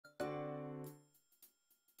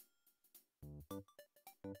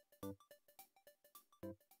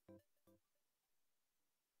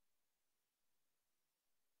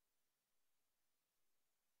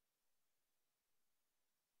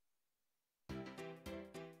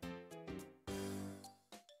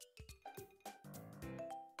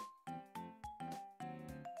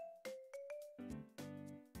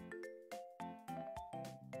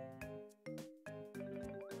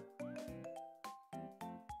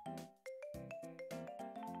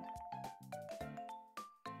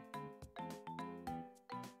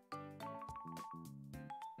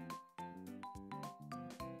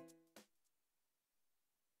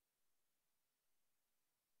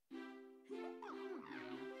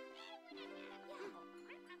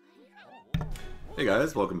Hey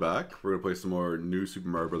guys, welcome back. We're gonna play some more new Super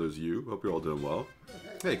Mario Bros. U. Hope you're all doing well.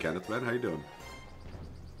 Hey Kenneth, man, how you doing?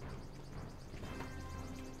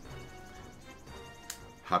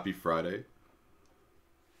 Happy Friday.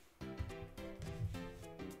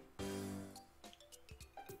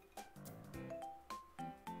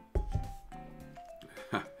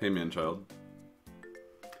 Hey man, child.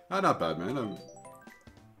 Not bad, man. I'm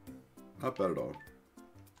not bad at all.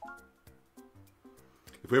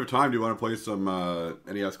 If we have time, do you want to play some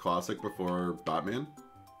NES Classic before Batman?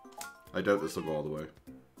 I doubt this will go all the way.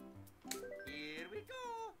 Here we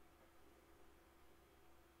go.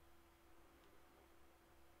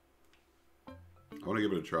 I want to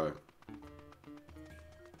give it a try.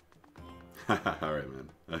 Alright, man.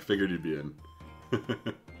 I figured you'd be in. Do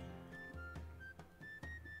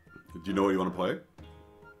you know what you want to play?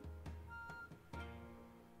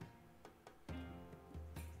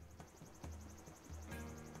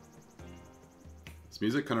 This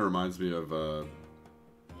music kind of reminds me of, I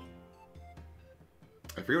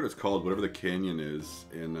forget what it's called, whatever the canyon is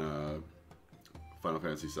in Final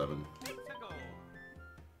Fantasy VII.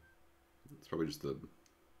 It's probably just the...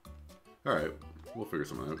 Alright, we'll figure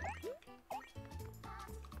something out.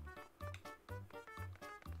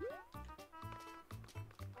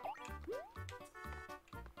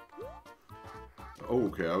 Oh,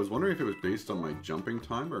 okay, I was wondering if it was based on my jumping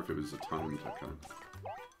time or if it was a time kind.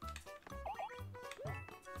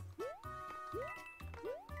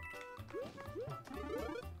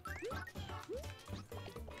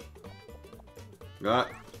 Ah.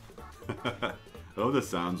 I love the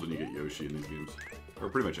sounds when you get Yoshi in these games. Or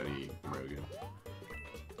pretty much any Mario game.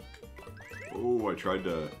 Oh, I tried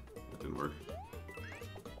to... That didn't work.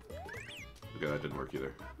 Okay, that didn't work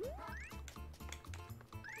either.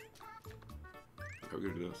 How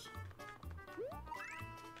good it is.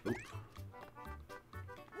 Oop.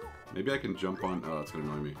 Maybe I can jump on... Oh, that's gonna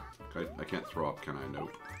annoy me. I can't throw up, can I?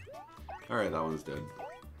 Nope. Alright, that one's dead.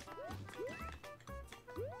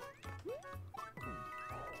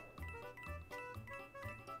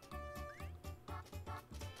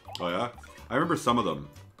 Oh yeah? I remember some of them.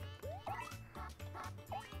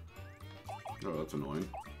 Oh, that's annoying.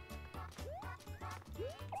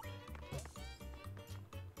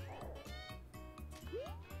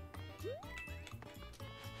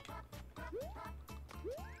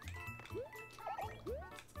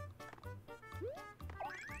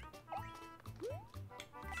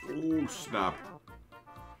 Oh, snap.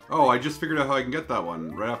 Oh, I just figured out how I can get that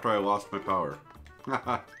one right after I lost my power.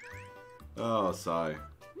 Oh, sigh.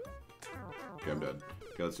 Okay, I'm dead.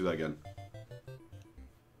 Okay, let's do that again.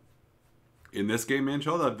 In this game, man,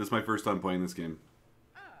 child, this is my first time playing this game.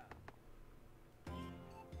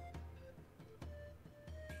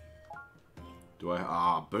 Do I...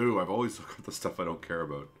 Ah, boo, I've always looked at the stuff I don't care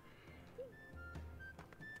about.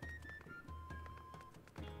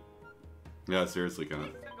 Yeah, seriously, kind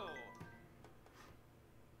of.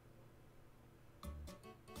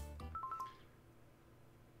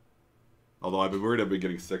 Although I've been worried I've been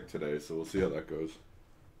getting sick today, so we'll see how that goes.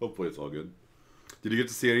 Hopefully it's all good. Did you get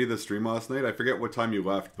to see any of the stream last night? I forget what time you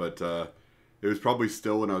left, but it was probably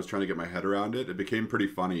still when I was trying to get my head around it. It became pretty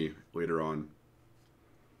funny later on.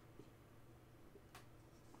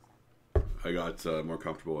 I got more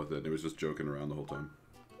comfortable with it, and it was just joking around the whole time.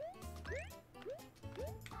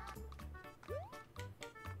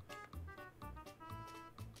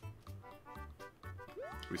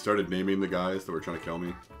 We started naming the guys that were trying to kill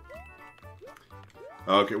me.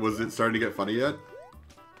 Okay, was it starting to get funny yet?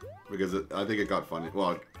 Because I think it got funny.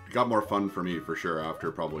 Well, it got more fun for me, for sure,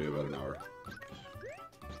 after probably about an hour.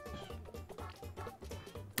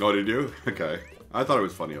 Oh, did you? Okay. I thought it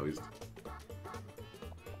was funny, at least.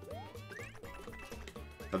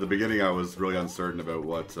 At the beginning, I was really uncertain about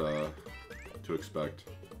what to expect.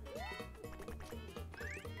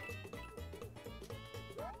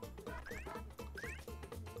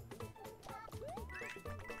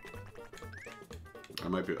 I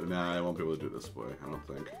might be... Nah, I won't be able to do it this way, I don't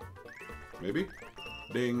think. Maybe?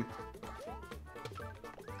 Ding!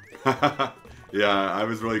 Yeah, I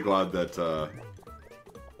was really glad that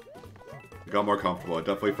it got more comfortable. It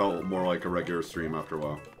definitely felt more like a regular stream after a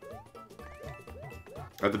while.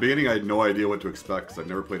 At the beginning, I had no idea what to expect, because I've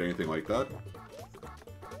never played anything like that.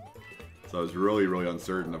 So I was really, really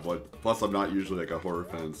uncertain of what... Plus, I'm not usually like a horror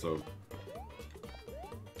fan, so...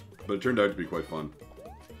 But it turned out to be quite fun.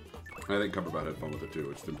 I think Cumberbatch had fun with it too,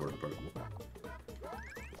 which is the important part.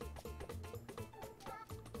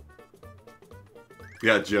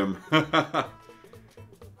 Yeah, Jim. I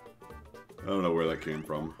don't know where that came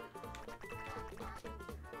from.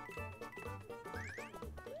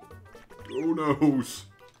 Oh no!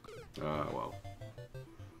 Ah, well.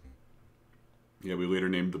 Yeah, we later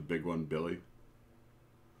named the big one Billy.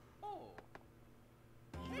 Oh,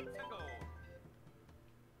 let's go.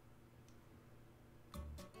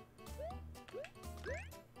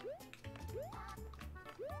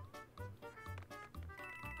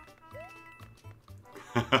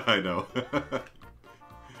 I know. I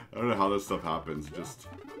don't know how this stuff happens. Just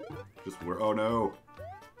oh no.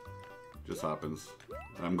 Just happens.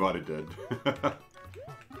 I'm glad it did.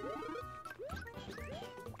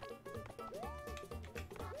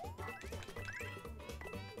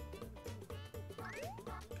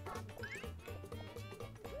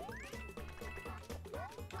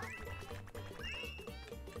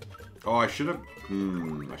 Oh, I should have.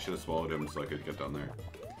 I should have swallowed him so I could get down there.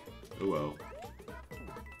 Oh well.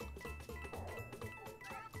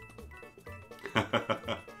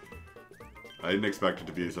 I didn't expect it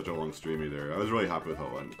to be such a long stream either. I was really happy with how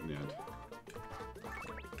it went in the end.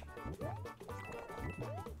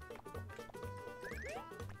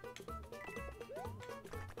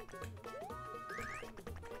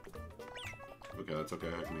 Okay, that's okay.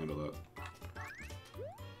 I can handle that.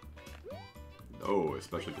 Oh,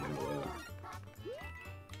 especially can handle that.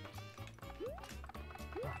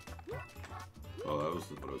 Oh, that was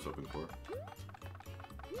what I was hoping for.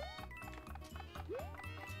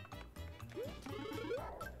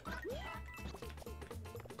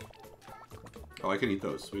 Oh, I can eat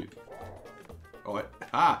those. Sweet. Oh,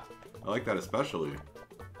 I like that especially.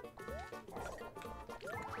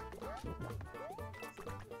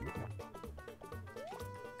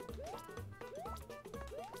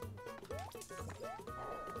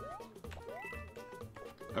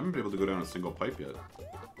 I haven't been able to go down a single pipe yet.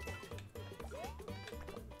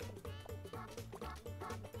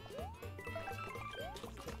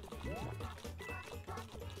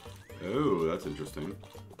 Oh, that's interesting.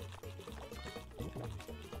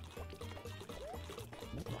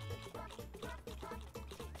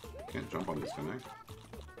 Can't jump on this, can I?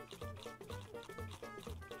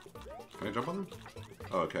 Can I jump on them?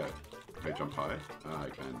 Oh, okay. Can I jump high? Ah, I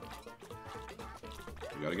can.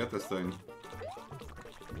 We gotta get this thing.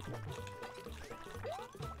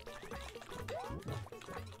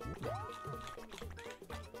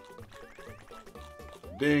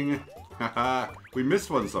 Ding! Haha! We missed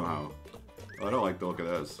one somehow. Oh, I don't like the look of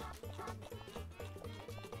this.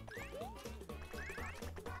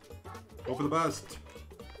 Hope for the best!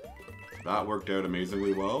 That worked out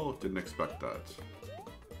amazingly well. Didn't expect that.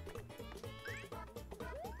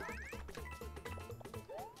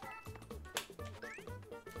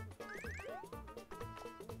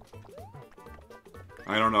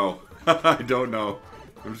 I don't know. I don't know.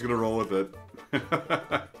 I'm just gonna roll with it.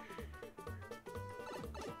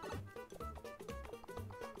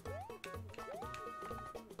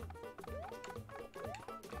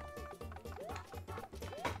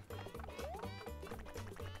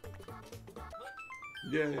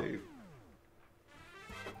 Yay!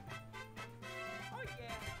 Oh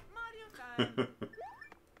yeah, Mario time.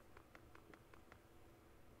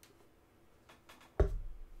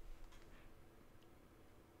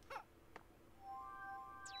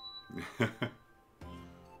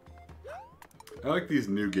 I like these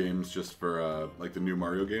new games just for, like the new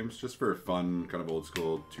Mario games, just for fun, kind of old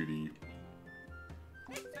school 2D.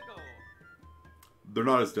 Let's go. They're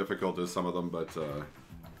not as difficult as some of them, but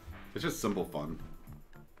it's just simple fun.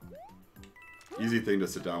 Easy thing to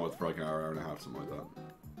sit down with for like an hour, hour and a half, something like that.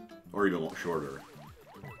 Or even a little shorter.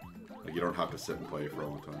 Like you don't have to sit and play for a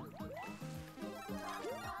long time.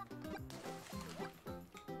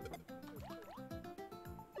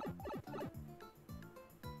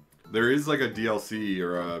 There is like a DLC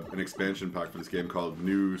or an expansion pack for this game called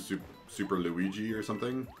New Super Luigi or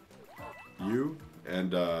something.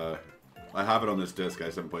 And I have it on this disc. I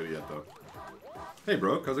just haven't played it yet though. Hey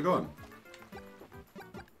Brooke, how's it going?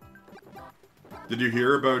 Did you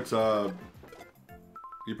hear about,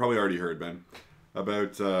 you probably already heard, Ben,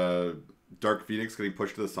 about Dark Phoenix getting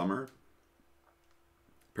pushed to the summer?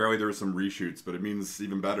 Apparently there were some reshoots, but it means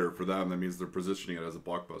even better for them. That means they're positioning it as a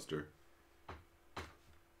blockbuster.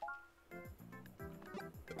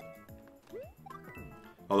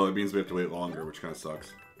 Although it means we have to wait longer, which kind of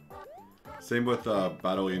sucks. Same with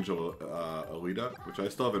Battle Angel Alita, which I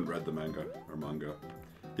still haven't read the manga.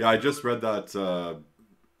 Yeah, I just read that,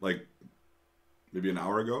 like, maybe an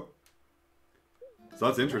hour ago. So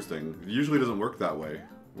that's interesting. It usually doesn't work that way,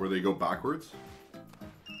 where they go backwards.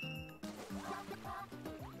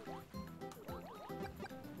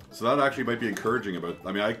 So that actually might be encouraging about...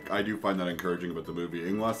 I mean, I do find that encouraging about the movie,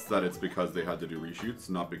 unless that it's because they had to do reshoots,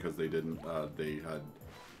 not because they didn't, they had...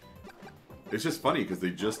 It's just funny, because they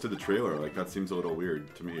just did the trailer. Like, that seems a little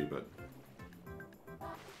weird to me, but...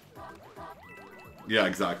 Yeah,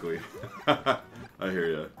 exactly. I hear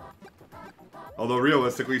you. Although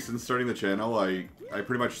realistically, since starting the channel, I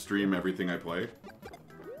pretty much stream everything I play.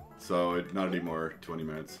 So not anymore 20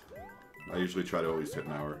 minutes. I usually try to at least hit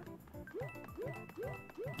an hour.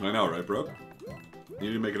 I know, right, bro? You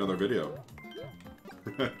need to make another video.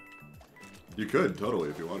 You could, totally,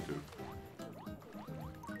 if you want to.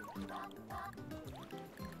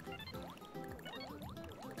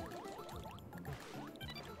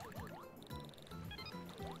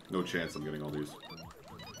 No chance I'm getting all these.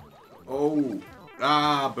 Oh!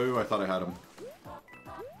 Ah, boo, I thought I had him.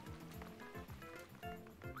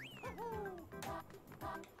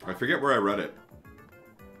 I forget where I read it.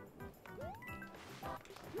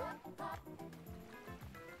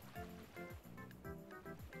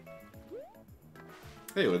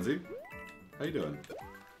 Hey, Lindsay. How you doing?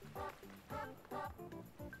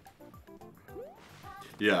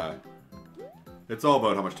 Yeah. It's all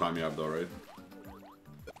about how much time you have, though, right?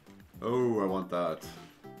 Oh, I want that.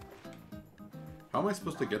 How am I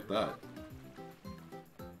supposed to get that?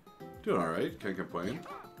 Doing alright, can't complain.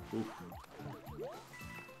 Oof.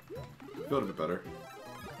 Felt a bit better.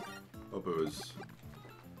 Hope it was...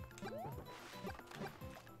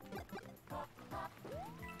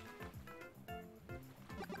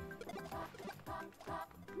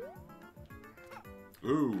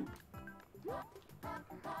 Ooh.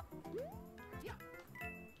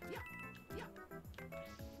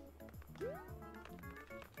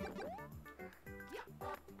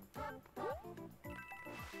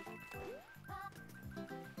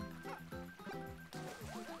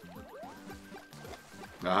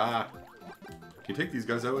 Ah! Can you take these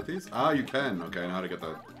guys out with these? Ah, you can! Okay, I know how to get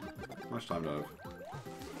that. How much time do I have?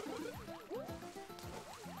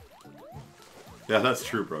 Yeah, that's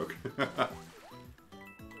true, broke.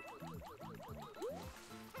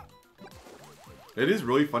 It is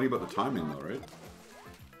really funny about the timing, though, right?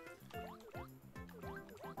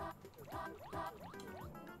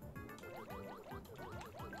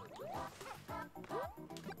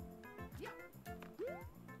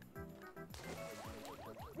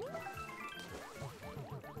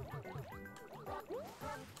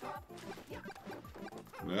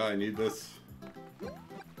 Yeah, I need this. Oh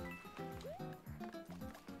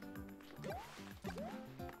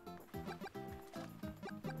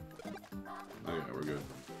yeah, we're good.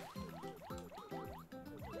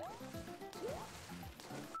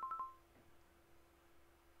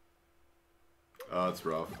 Oh, that's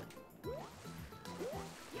rough.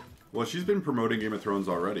 Well, she's been promoting Game of Thrones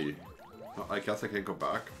already. I guess I can't go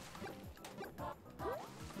back.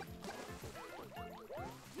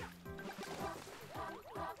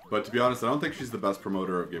 But to be honest, I don't think she's the best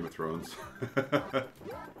promoter of Game of Thrones. I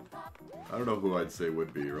don't know who I'd say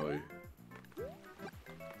would be, really.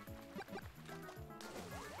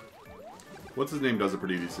 What's his name does a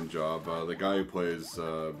pretty decent job. The guy who plays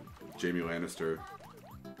Jaime Lannister.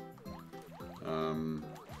 You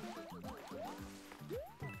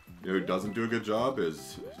know who doesn't do a good job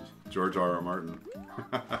is George R.R. Martin.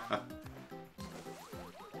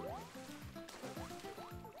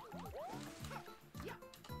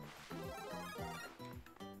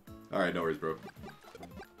 Alright, no worries, bro.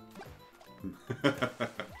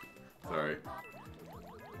 Sorry.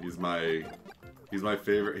 He's my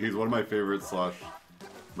favorite. He's one of my favorites slash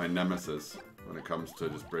my nemesis when it comes to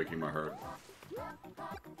just breaking my heart.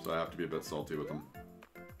 So I have to be a bit salty with him.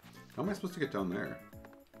 How am I supposed to get down there?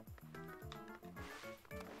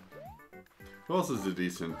 Who else is a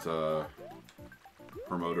decent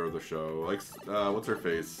promoter of the show? Like, what's her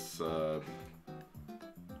face?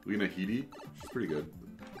 Lena Headey? She's pretty good.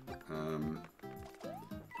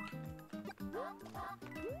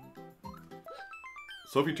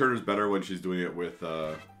 Sophie Turner's better when she's doing it with,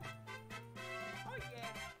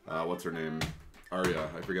 what's her name? Arya.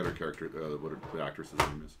 I forget her character, what the actress's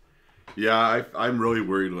name is. Yeah, I'm really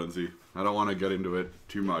worried, Lindsay. I don't want to get into it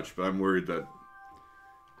too much, but I'm worried that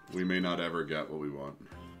we may not ever get what we want.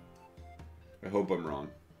 I hope I'm wrong.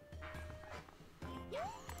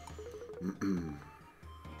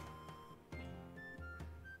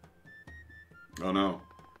 Oh no.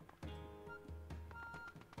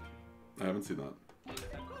 I haven't seen that.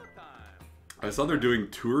 I saw they're doing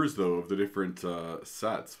tours, though, of the different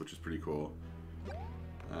sets, which is pretty cool.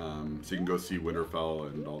 So you can go see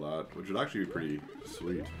Winterfell and all that, which would actually be pretty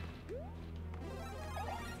sweet.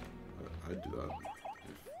 I'd do that.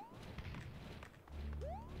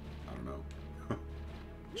 I don't know.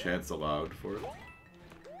 Chance allowed for it.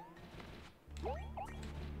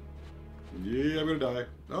 Yeah, I'm gonna die.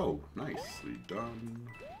 Oh, nicely done.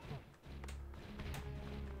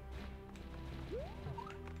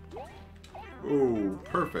 Oh,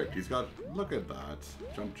 perfect. He's got... Look at that.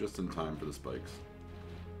 Jumped just in time for the spikes.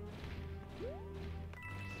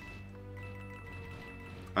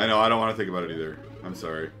 I know, I don't want to think about it either. I'm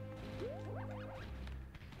sorry.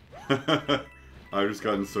 I've just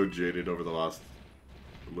gotten so jaded over the last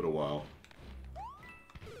little while.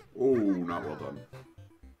 Oh, not well done.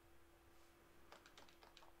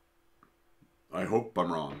 I hope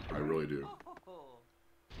I'm wrong. I really do.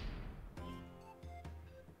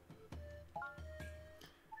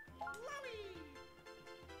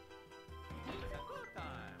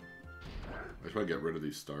 I should get rid of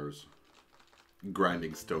these stars.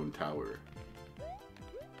 Grinding stone tower.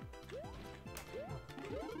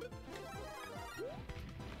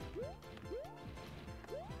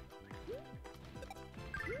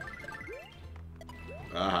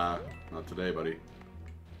 Aha, not today, buddy.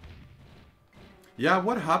 Yeah,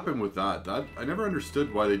 what happened with that? I never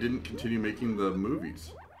understood why they didn't continue making the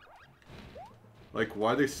movies. Like,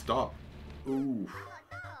 why they stopped. Ooh.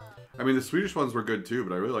 I mean, the Swedish ones were good too,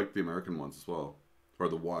 but I really liked the American ones as well. Or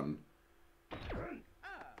the one.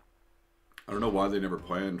 I don't know why they never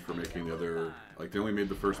planned for making the other... Like, they only made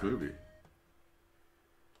the first movie.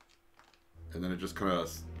 And then it just kind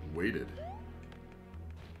of waited.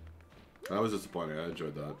 That was disappointing. I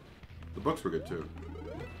enjoyed that. The books were good too.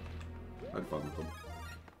 I had fun with them.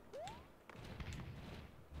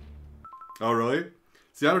 Oh, really?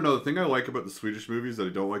 See, I don't know. The thing I like about the Swedish movies that I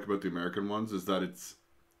don't like about the American ones is that it's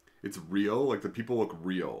real. Like, the people look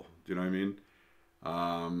real. Do you know what I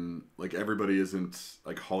mean? Like, everybody isn't,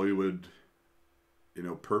 like, Hollywood, you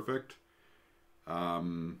know, perfect. I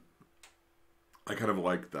kind of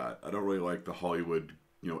like that. I don't really like the Hollywood,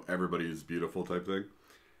 you know, everybody's beautiful type thing.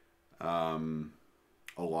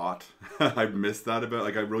 A lot. I've missed that a bit.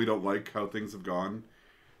 Like, I really don't like how things have gone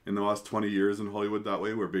in the last 20 years in Hollywood that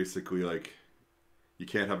way, where basically, like, you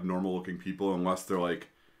can't have normal looking people unless they're, like,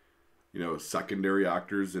 you know, secondary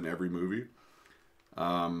actors in every movie.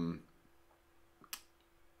 I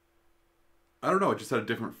don't know, it just had a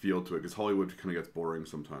different feel to it, because Hollywood kind of gets boring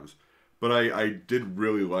sometimes. But I did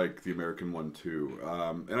really like the American one too.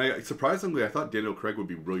 And surprisingly, I thought Daniel Craig would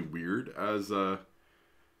be really weird as, I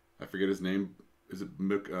forget his name. Is it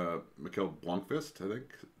Mikael Blomkvist, I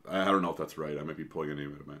think? I don't know if that's right. I might be pulling a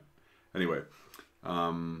name out of my... Anyway.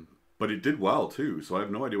 But it did well, too. So I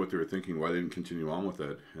have no idea what they were thinking, why they didn't continue on with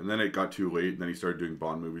it. And then it got too late, and then he started doing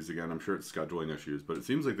Bond movies again. I'm sure it's scheduling issues, but it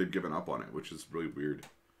seems like they've given up on it, which is really weird.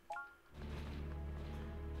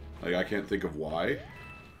 Like, I can't think of why.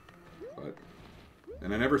 But...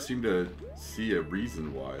 And I never seem to see a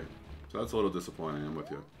reason why. So that's a little disappointing. I'm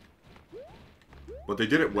with you. But they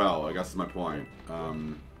did it well, I guess is my point.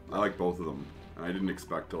 I like both of them. And I didn't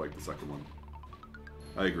expect to like the second one.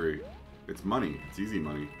 I agree. It's money. It's easy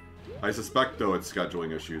money. I suspect, though, it's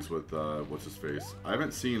scheduling issues with, what's-his-face. I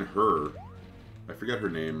haven't seen her. I forget her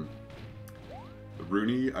name.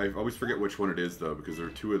 Rooney? I always forget which one it is, though, because there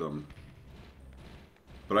are two of them.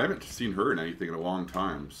 But I haven't seen her in anything in a long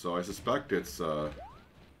time. So I suspect it's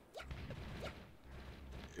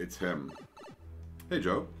him. Hey,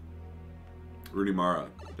 Joe. Rooney Mara.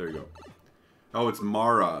 There you go. Oh, it's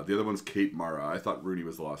Mara. The other one's Kate Mara. I thought Rooney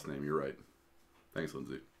was the last name. You're right. Thanks,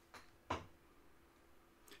 Lindsay.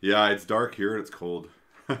 Yeah, it's dark here and it's cold.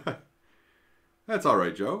 That's all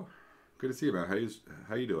right, Joe. Good to see you, man.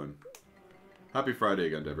 How you doing? Happy Friday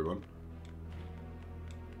again to everyone.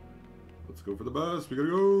 Let's go for the bus. We gotta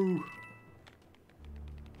go.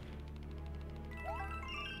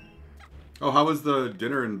 Oh, how was the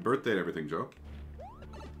dinner and birthday and everything, Joe?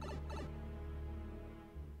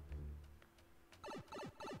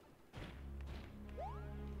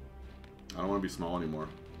 I don't want to be small anymore.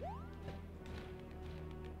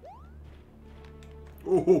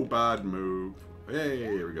 Oh, bad move. Hey,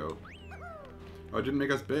 here we go. Oh, it didn't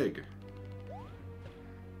make us big.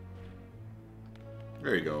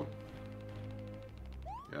 There you go.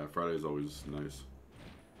 Yeah, Friday is always nice.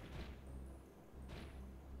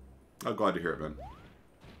 I'm glad to hear it, man.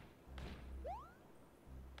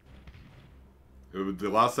 The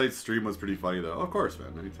last night's stream was pretty funny, though. Of course,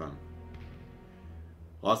 man. Anytime.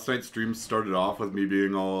 Last night's stream started off with me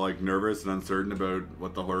being all like nervous and uncertain about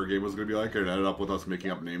what the horror game was going to be like, and it ended up with us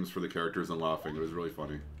making up names for the characters and laughing. It was really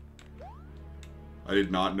funny. I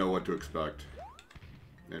did not know what to expect.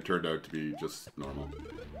 And it turned out to be just normal.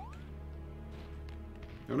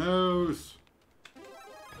 Who knows?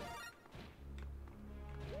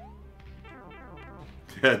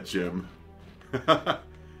 Yeah, Jim. Yeah,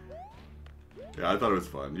 I thought it was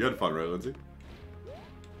fun. You had fun, right, Lindsay?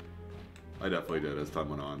 I definitely did as time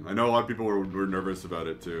went on. I know a lot of people were nervous about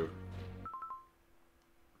it too.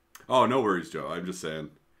 Oh, no worries, Joe. I'm just saying.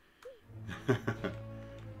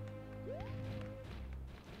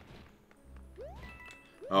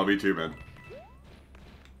 Oh, me too, man.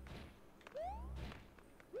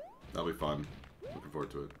 That'll be fun. Looking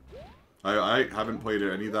forward to it. I haven't played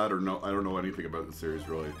any of that, or no, I don't know anything about the series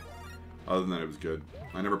really, other than that it was good.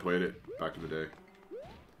 I never played it back in the day.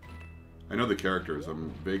 I know the characters.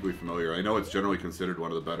 I'm vaguely familiar. I know it's generally considered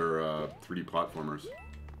one of the better 3D platformers.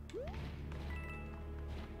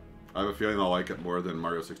 I have a feeling I'll like it more than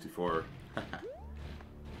Mario 64.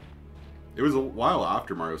 It was a while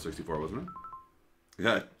after Mario 64, wasn't it?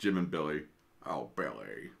 Yeah, Jim and Billy. Oh,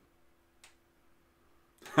 Billy.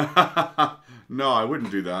 No, I wouldn't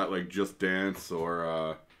do that. Like Just Dance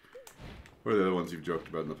or what are the other ones you've joked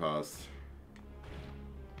about in the past?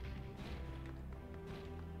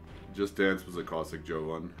 Just Dance was a classic Joe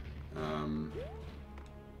one.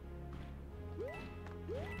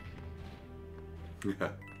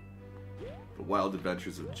 Yeah. The Wild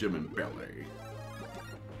Adventures of Jim and Billy.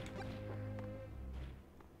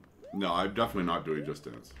 No, I'm definitely not doing Just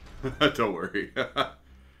Dance. Don't worry.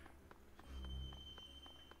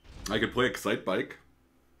 I could play Excite Bike.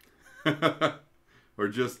 Or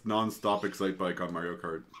just non-stop Excite Bike on Mario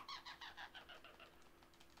Kart.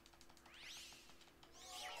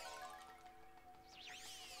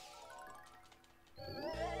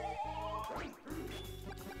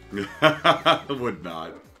 Would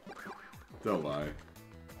not. Don't lie.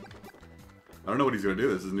 I don't know what he's gonna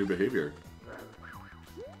do. This is new behavior.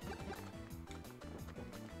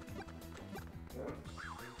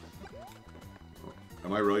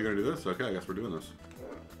 Am I really gonna do this? Okay, I guess we're doing this.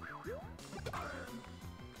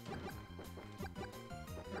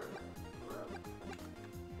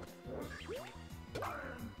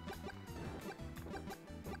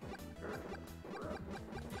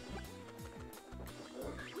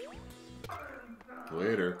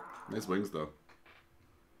 Later. Nice wings, though.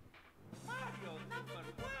 Mario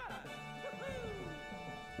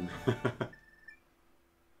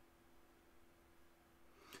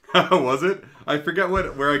 #1. Was it? I forget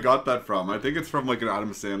where I got that from. I think it's from like an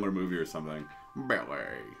Adam Sandler movie or something. Ballet.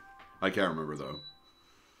 I can't remember though.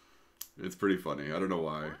 It's pretty funny. I don't know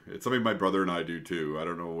why. It's something my brother and I do too. I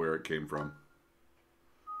don't know where it came from.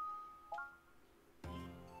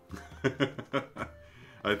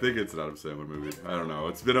 I think it's an Adam Sandler movie. I don't know.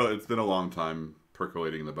 It's been a long time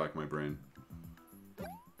percolating in the back of my brain.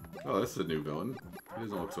 Oh, this is a new villain. He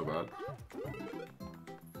doesn't look so bad.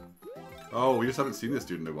 Oh, we just haven't seen this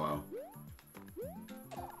dude in a while.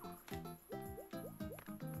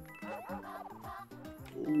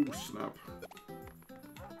 Oh, snap.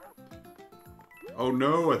 Oh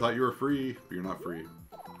no, I thought you were free, but you're not free.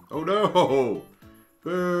 Oh no!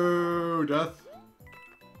 Boo! Death.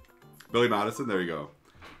 Billy Madison, there you go.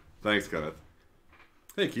 Thanks, Kenneth.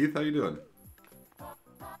 Hey Keith, how you doing?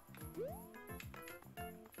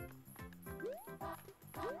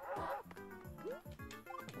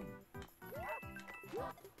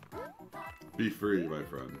 Be free, my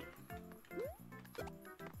friend.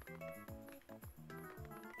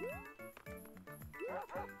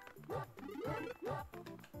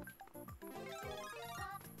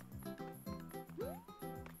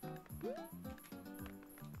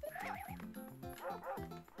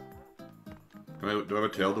 Do I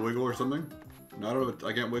have a tail to wiggle or something? No,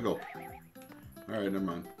 I can't wiggle. Alright, never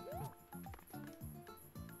mind.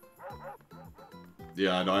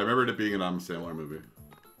 Yeah, no, I remembered it being an Adam Sandler movie.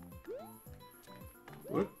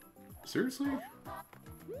 What? Seriously?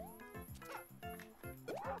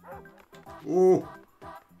 Oh!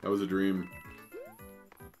 That was a dream.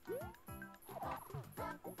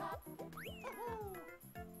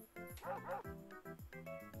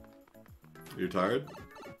 You tired?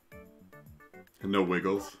 And no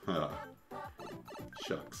wiggles? Ah.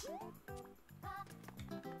 Shucks.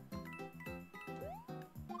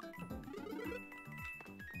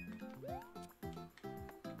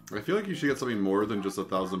 I feel like you should get something more than just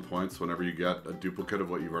 1,000 points whenever you get a duplicate of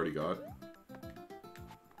what you've already got.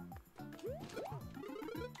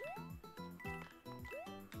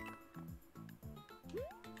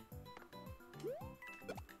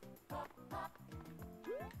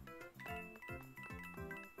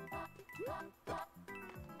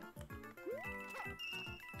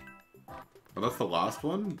 Oh, that's the last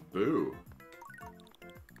one? Boo.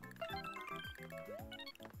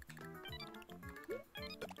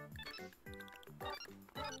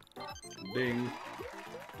 Ding.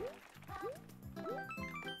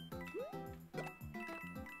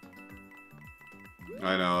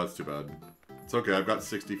 I know, that's too bad. It's okay, I've got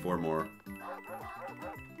 64 more.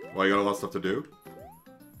 Well, you got a lot of stuff to do?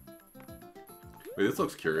 Wait, this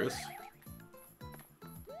looks curious.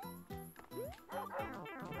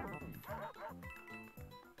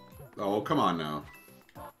 Oh, come on now.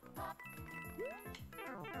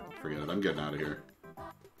 Forget it. I'm getting out of here.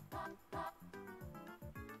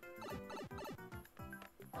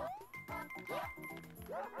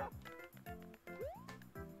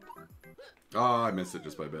 Oh, I missed it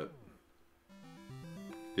just by a bit.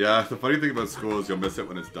 Yeah, the funny thing about school is you'll miss it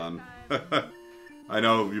when it's done. I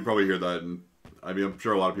know you probably hear that, and I mean, I'm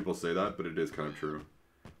sure a lot of people say that, but it is kind of true.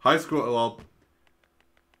 High school, well,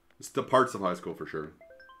 it's the parts of high school for sure.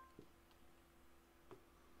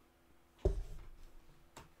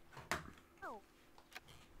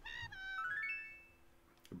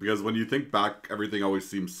 Because when you think back, everything always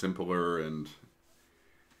seems simpler, and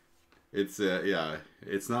it's, yeah,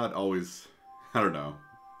 it's not always, I don't know.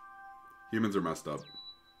 Humans are messed up.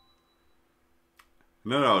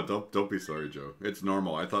 No, don't be sorry, Joe. It's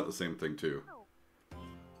normal. I thought the same thing too.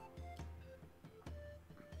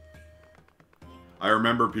 I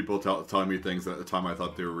remember people telling me things at the time I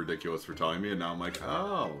thought they were ridiculous for telling me, and now I'm like,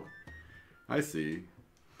 oh, I see.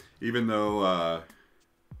 Even though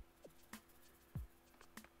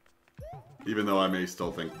I may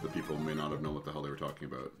still think the people may not have known what the hell they were talking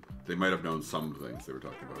about. They might have known some things they were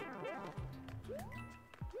talking about.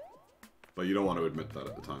 But you don't want to admit that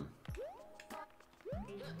at the time.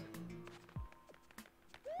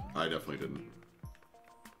 I definitely didn't.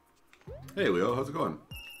 Hey Leo, how's it going?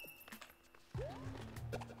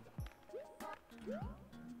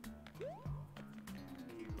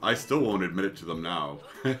 I still won't admit it to them now.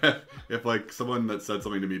 If like someone that said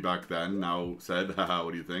something to me back then now said, haha,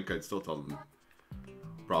 what do you think? I'd still tell them.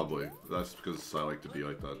 Probably. That's because I like to be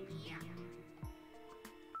like that.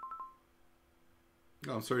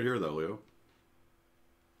 Oh, I'm sorry to hear that, Leo.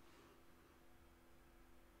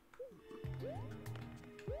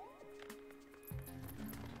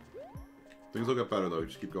 Things will get better though,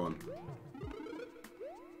 just keep going.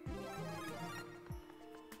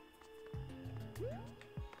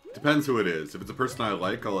 Depends who it is. If it's a person I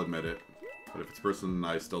like, I'll admit it. But if it's a person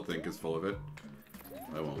I still think is full of it,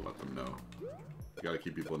 I won't let them know. You gotta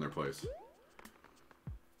keep people in their place.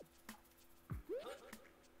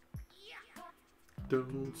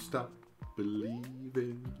 Don't stop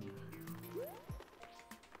believing.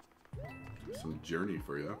 Some Journey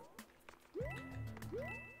for you.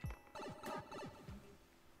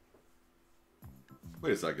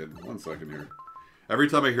 Wait a second. 1 second here. Every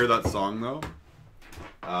time I hear that song, though,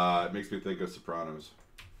 it makes me think of Sopranos.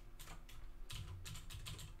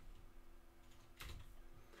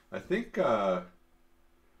 I think, oh,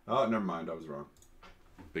 never mind. I was wrong.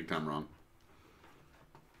 Big time wrong.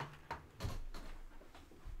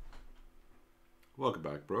 Welcome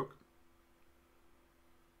back, Broke.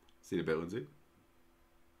 See you in a bit, Lindsay.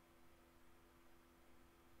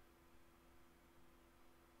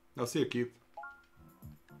 I'll see you, Keith.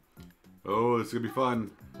 Oh, this is gonna be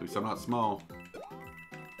fun. At least I'm not small.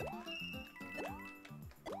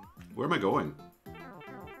 Where am I going?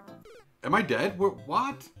 Am I dead?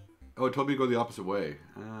 What? Oh, it told me to go the opposite way.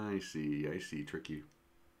 I see, tricky.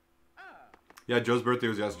 Yeah, Joe's birthday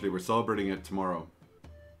was yesterday. We're celebrating it tomorrow.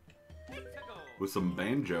 With some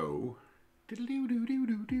banjo.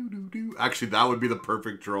 Actually, that would be the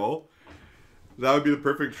perfect troll. That would be the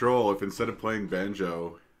perfect troll if instead of playing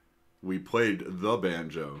banjo, we played the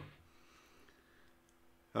banjo.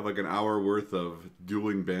 Have like an hour worth of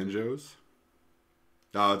dueling banjos.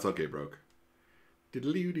 Oh, it's okay, Broke. Happy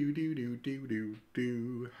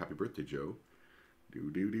birthday, Joe.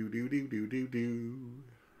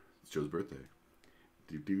 It's Joe's birthday.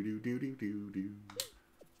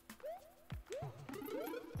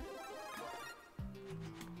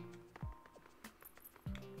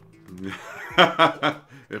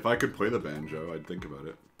 If I could play the banjo, I'd think about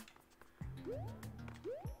it.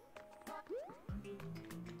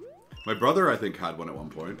 My brother, I think, had one at one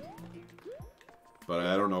point. But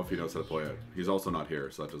I don't know if he knows how to play it. He's also not here,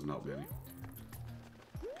 so that doesn't help me any.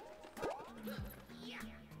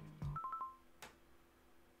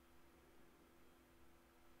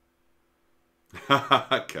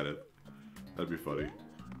 Get it. That'd be funny.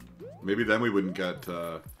 Maybe then we wouldn't get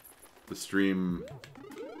the stream...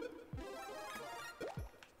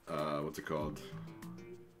 what's it called?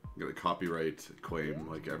 Get a copyright claim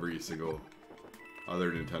like every single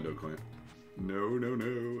other Nintendo claim. No.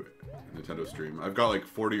 Nintendo stream. I've got like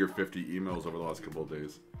 40 or 50 emails over the last couple of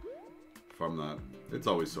days from that. It's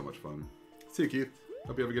always so much fun. See you, Keith.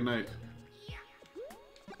 Hope you have a good night.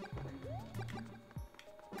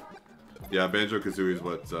 Yeah, Banjo-Kazooie is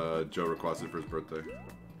what Joe requested for his birthday.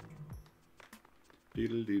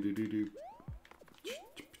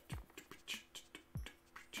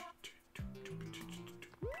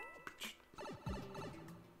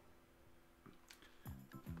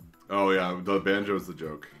 Oh yeah, the banjo's the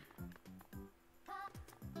joke.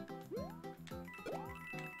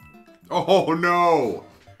 Oh no!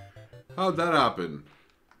 How'd that happen?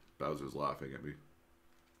 Bowser's laughing at me.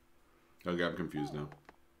 Okay, I'm confused now.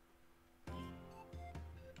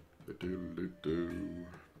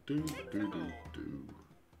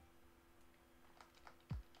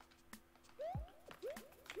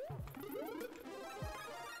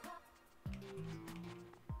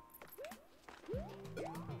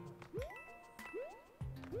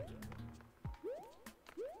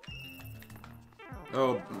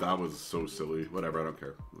 Oh, that was so silly. Whatever, I don't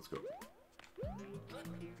care. Let's go.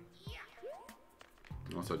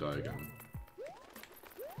 Unless I die again.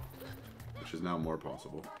 Which is now more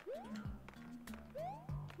possible.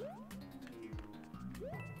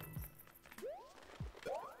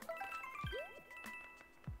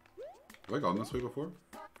 Have I gone this way before?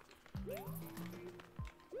 I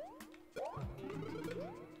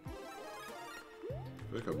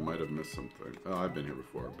think I might have missed something. Oh, I've been here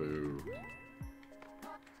before. Boo.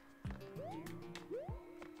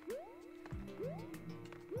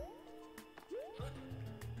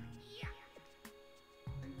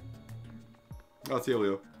 Oh, see you,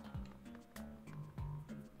 Leo.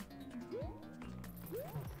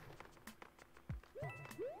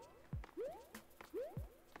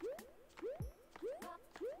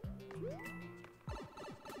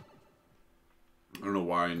 I don't know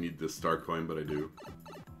why I need this star coin, but I do.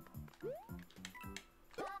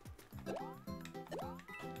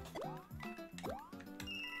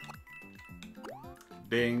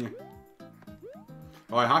 Ding.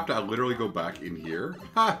 Oh, I have to literally go back in here?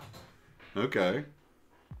 Ha! Okay.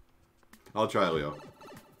 I'll try, Leo.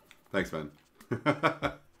 Thanks, man.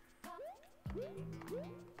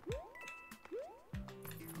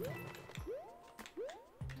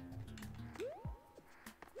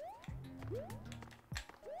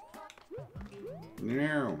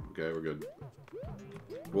 No. Okay, we're good.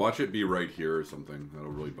 Watch it be right here or something. That'll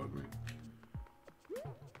really bug me.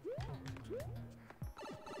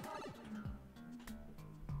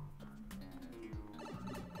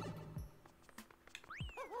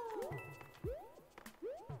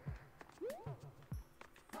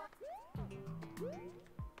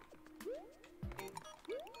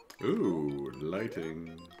 Ooh,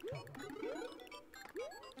 lighting.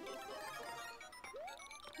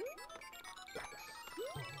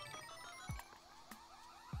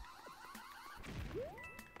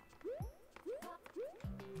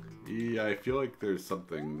 Yeah, I feel like there's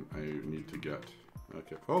something I need to get.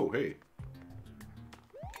 Okay. Oh, hey.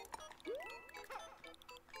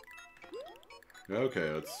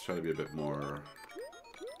 Okay, let's try to be a bit more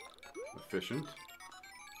efficient.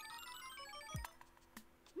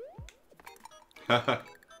 Wait,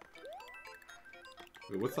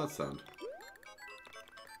 what's that sound?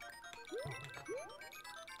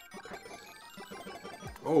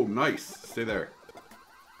 Oh, nice! Stay there.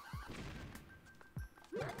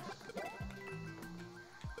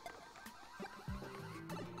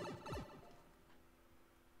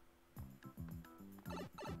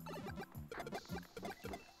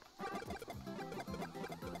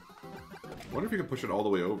 I wonder if you can push it all the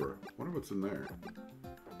way over. I wonder what's in there.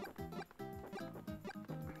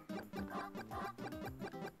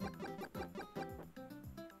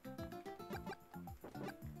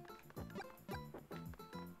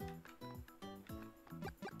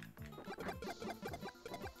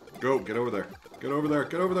 Go, get over there. Get over there,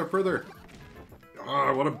 get over there further. Oh,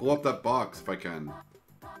 I want to blow up that box if I can.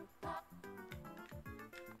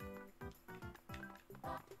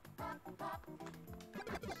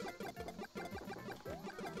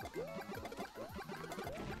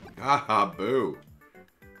 Haha, boo.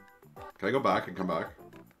 Can I go back and come back?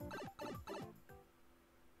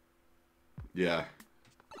 Yeah.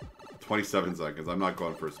 27 seconds. I'm not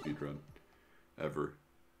going for a speed run. Ever.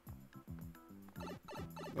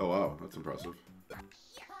 Oh, wow. That's impressive.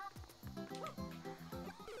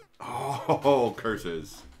 Oh,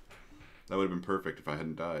 curses. That would have been perfect if I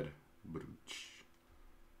hadn't died.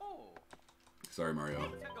 Oh, Sorry, Mario.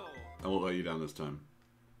 let's go. I won't let you down this time.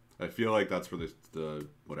 I feel like that's where the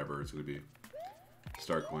whatever it's going to be.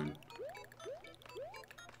 Star coin.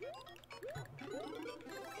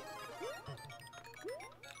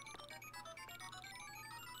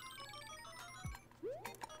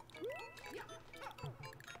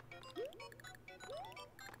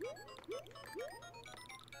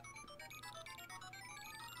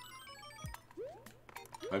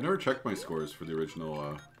 I've never checked my scores for the original,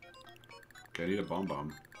 okay, I need a bomb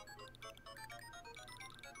bomb.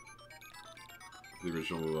 The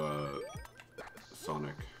original,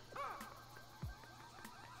 Sonic.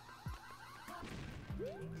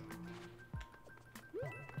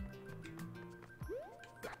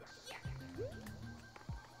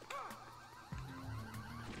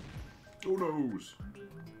 knows?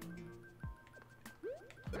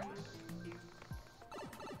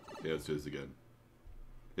 Yeah, let's do this again.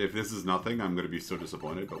 If this is nothing, I'm going to be so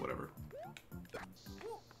disappointed, but whatever.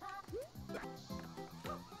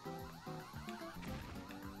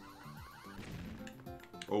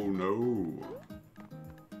 Oh no.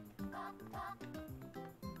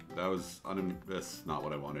 That was that's not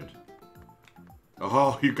what I wanted.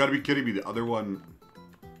 Oh, you gotta be kidding me. The other one.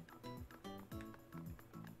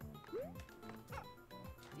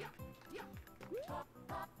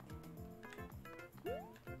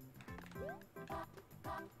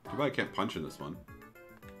 Too bad I can't punch in this one.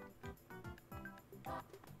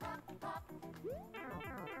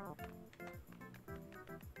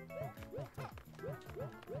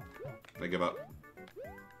 I give up.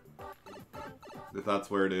 If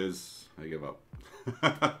that's where it is, I give up.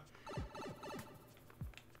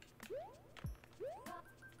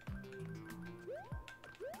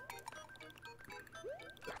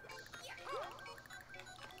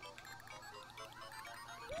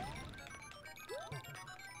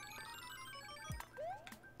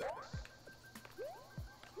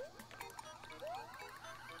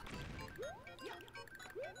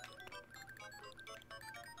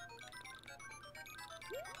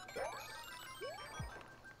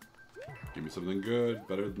 Give me something good,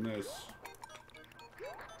 better than this.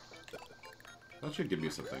 That should give me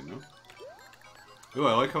something, no? Ooh,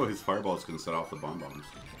 I like how his fireballs can set off the bomb-bombs.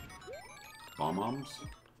 Bomb-bombs?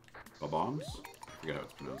 Ba-bombs? I forget how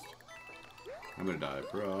it's pronounced. I'm gonna die,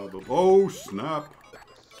 probably. Oh, snap!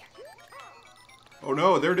 Oh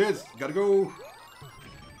no, there it is! Gotta go!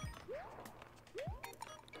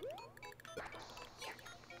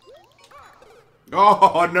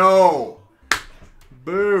 Oh, no!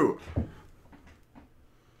 Boo!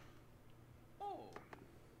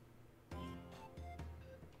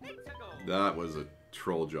 That was a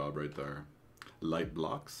troll job right there. Light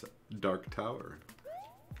blocks, dark tower.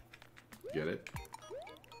 Get it?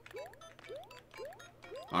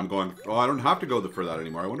 I'm going... Oh, I don't have to go for that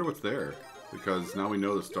anymore. I wonder what's there. Because now we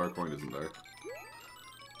know the star coin isn't there.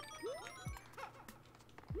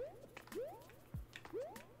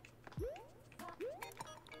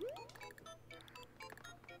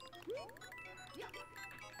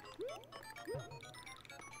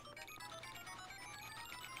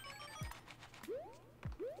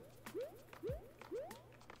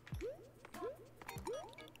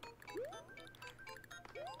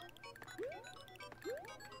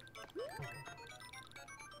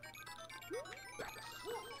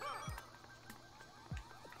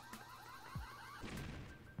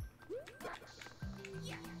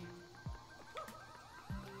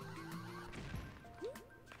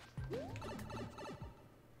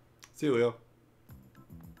 See you, Leo.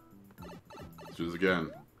 Let's do this again.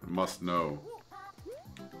 I must know.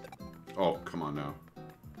 Oh, come on now.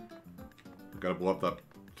 Gotta blow up that...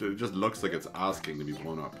 It just looks like it's asking to be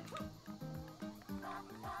blown up.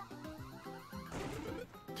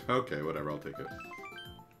 Okay, whatever, I'll take it.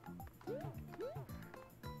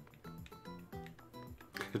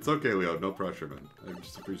 It's okay, Leo, no pressure, man. I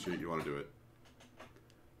just appreciate you want to do it.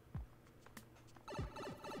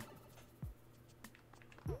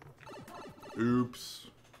 Oops.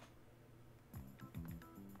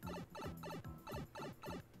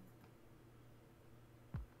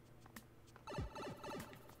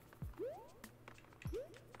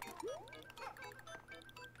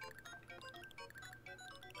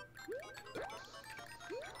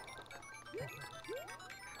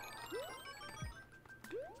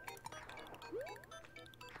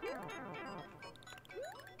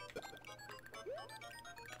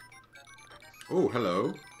 Oh,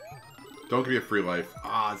 hello. Don't give me a free life.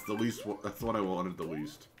 Ah, it's the least one. That's the one I wanted the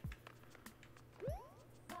least.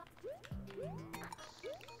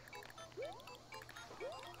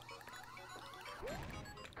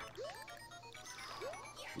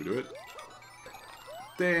 Should we do it?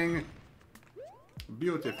 Ding!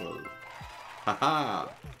 Beautiful. Haha!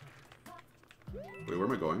 Wait, where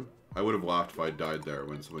am I going? I would have laughed if I died there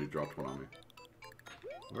when somebody dropped one on me.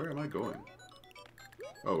 Where am I going?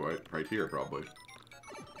 Oh, right here, probably.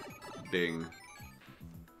 Ding.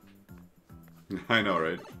 I know,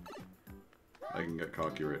 right? I can get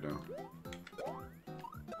cocky right now. Oh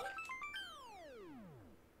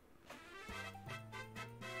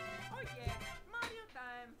yeah, Mario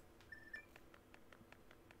time.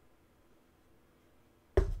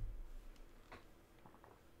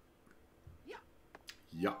 Yeah.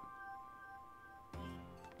 Yeah.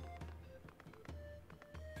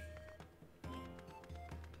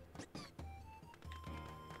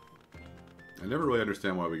 I never really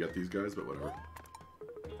understand why we get these guys, but whatever.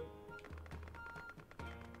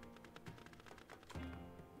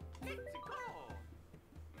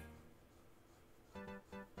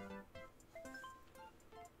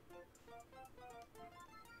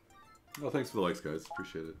 Oh, thanks for the likes, guys.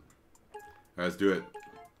 Appreciate it. Alright, let's do it.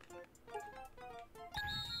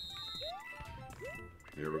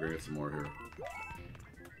 Here, we're gonna get some more here.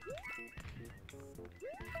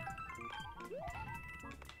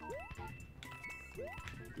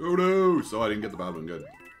 Oh no! So I didn't get the bad one. Good.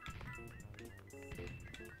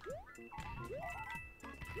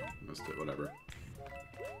 Missed it. Whatever.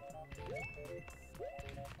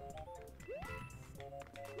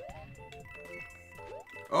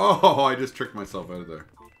 Oh, I just tricked myself out of there.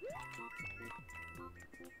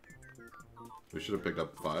 We should have picked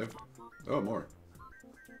up 5. Oh, more.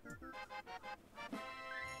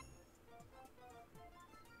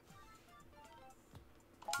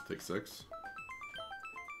 I'll take 6.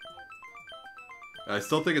 I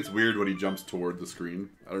still think it's weird when he jumps toward the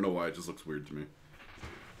screen. I don't know why, it just looks weird to me.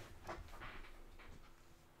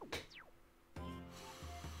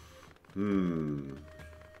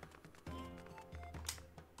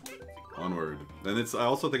 Onward. And I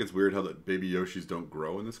also think it's weird how the baby Yoshis don't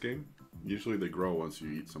grow in this game. Usually they grow once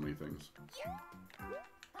you eat so many things.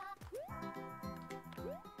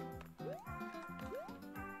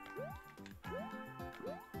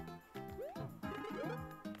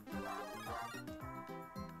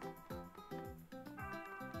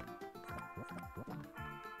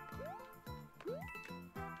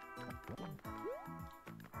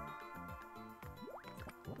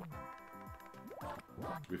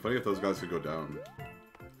 It'd be funny if those guys could go down.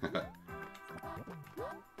 And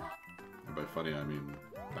by funny, I mean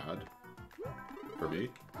bad. For me.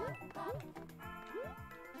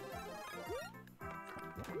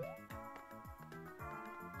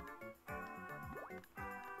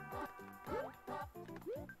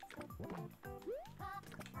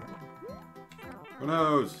 Who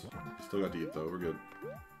knows? Still got to eat though, we're good.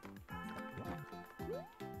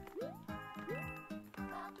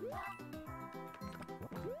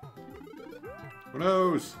 Who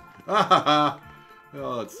knows? Ah,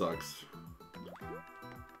 oh, that sucks.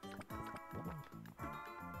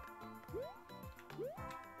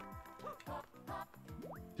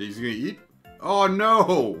 He's gonna eat? Oh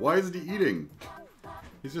no! Why isn't he eating?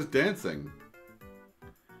 He's just dancing.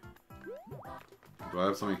 Do I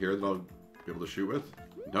have something here that I'll be able to shoot with?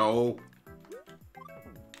 No!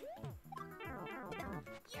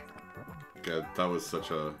 Okay, that was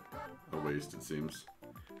such a waste, it seems.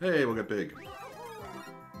 Hey, we'll get big.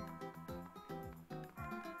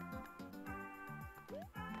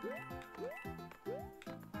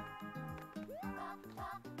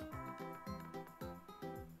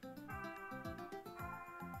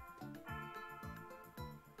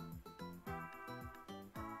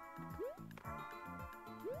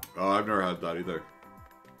 Oh, I've never had that either.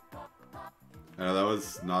 Yeah, that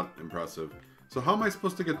was not impressive. So how am I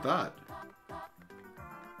supposed to get that?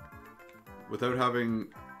 Without having...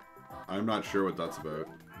 I'm not sure what that's about.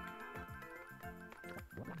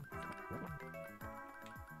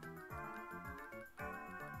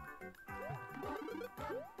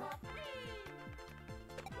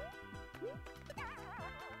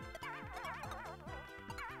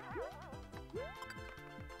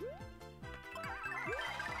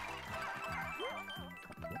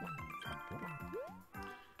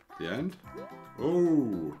 The end?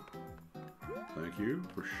 Oh! Thank you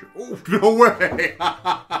for sure. Oh, no way!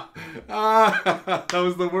 That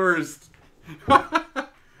was the worst.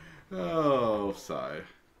 Oh, sigh.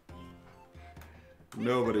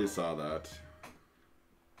 Nobody saw that.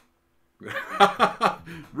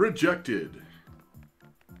 Rejected.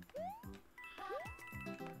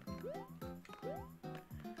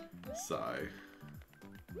 Sigh.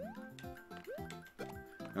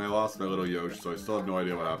 And I lost my little Yosh, so I still have no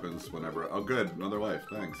idea what happens whenever... Oh, good. Another life.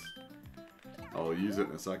 Thanks. I'll use it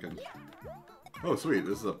in a second. Oh, sweet.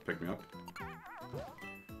 This is a pick-me-up.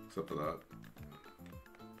 Except for that.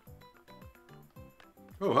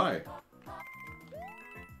 Oh, hi.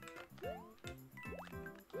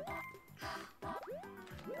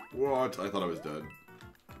 What? I thought I was dead.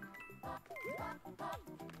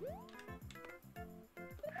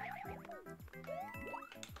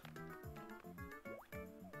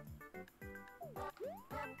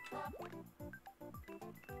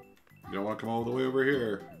 You don't want to come all the way over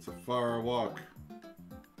here. It's a far walk.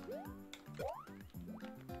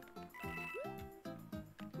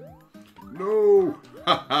 No!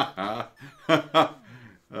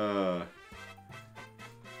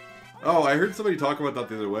 Oh, I heard somebody talk about that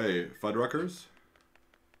the other way. Fuddruckers?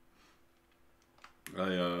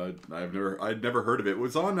 I'd never heard of it. It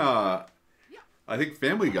was on I think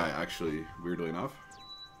Family Guy actually, weirdly enough.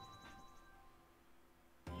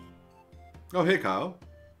 Oh, hey Kyle.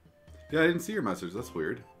 Yeah, I didn't see your message. That's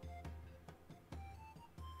weird.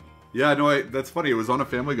 Yeah, no, that's funny. It was on a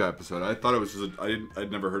Family Guy episode. I thought it was just I'd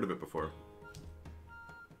never heard of it before.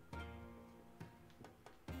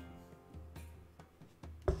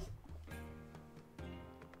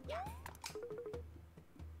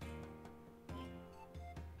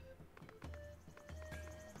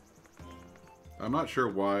 I'm not sure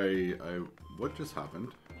why what just happened?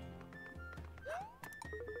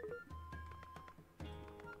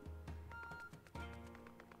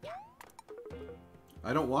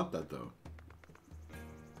 I don't want that, though.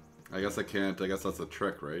 I guess I can't. I guess that's a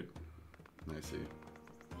trick, right? I see.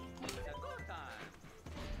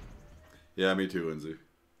 Yeah, me too, Lindsay.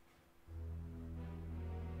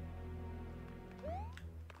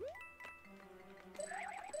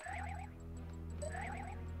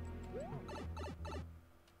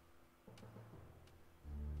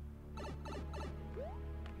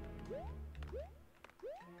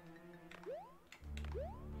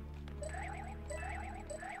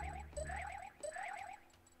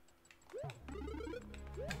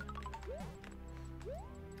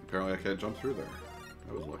 Apparently I can't jump through there.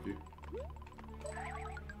 I was lucky.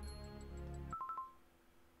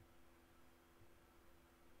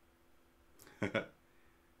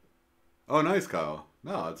 Oh, nice, Kyle.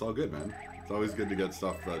 No, it's all good, man. It's always good to get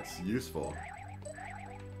stuff that's useful.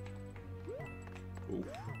 Oof.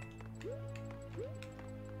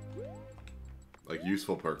 Like,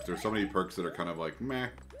 useful perks. There's so many perks that are kind of like, meh.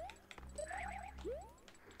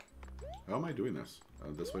 How am I doing this?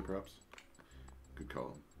 This way, perhaps? Good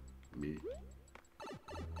call. Me.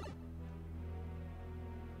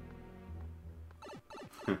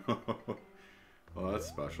 Well, that's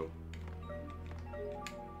special.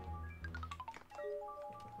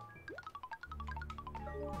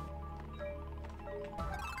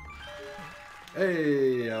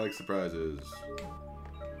 Hey, Alex surprises.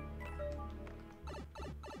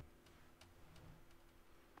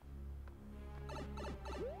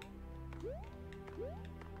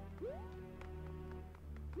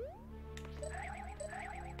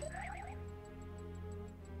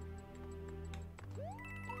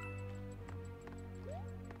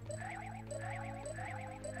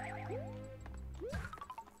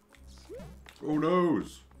 Oh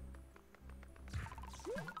noes!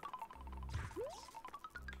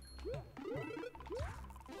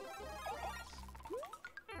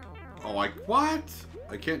 Oh, what?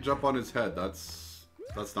 I can't jump on his head. That's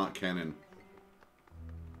not canon.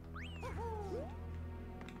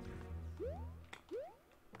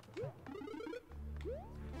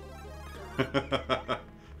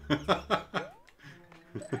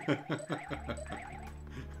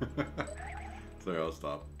 Sorry, I'll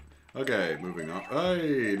stop. Okay, moving on.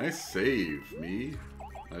 Hey, nice save, me.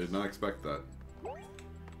 I did not expect that.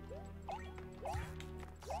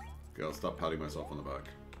 Okay, I'll stop patting myself on the back.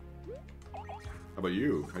 How about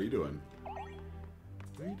you? How you doing?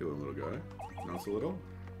 How you doing, little guy? Not so little?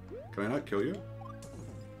 Can I not kill you?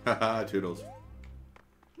 Haha, Toodles.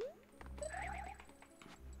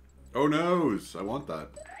 Oh noes! I want that.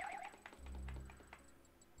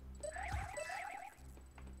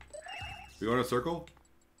 You go in a circle?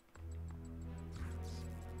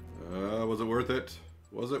 Was it worth it?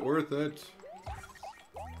 Was it worth it?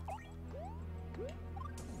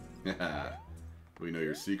 Yeah. We know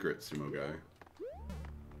your secret, sumo guy.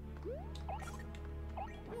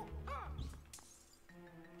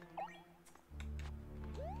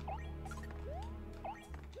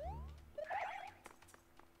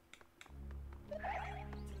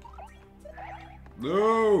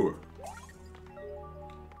 No!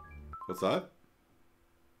 What's that?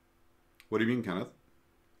 What do you mean, Kenneth?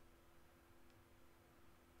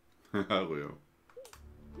 Leo.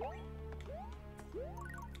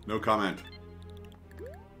 No comment.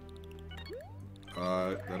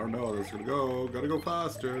 I don't know how this is gonna go. Gotta go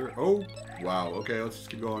faster. Oh, wow. Okay, let's just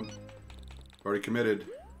keep going. Already committed.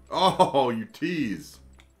 Oh, you tease.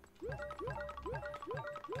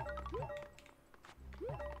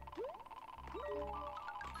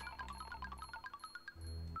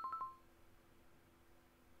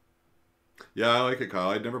 Yeah, I like it, Kyle.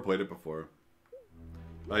 I'd never played it before.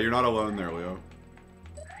 You're not alone there, Leo.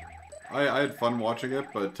 I had fun watching it,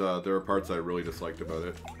 but there are parts I really disliked about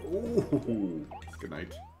it. Ooh, good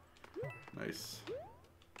night. Nice.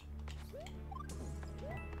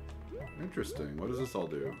 Interesting. What does this all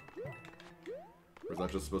do? Or is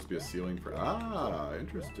that just supposed to be a ceiling for... Ah,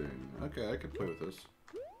 interesting. Okay, I can play with this.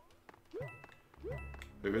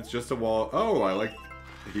 If it's just a wall... Oh, I like...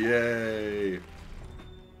 Yay!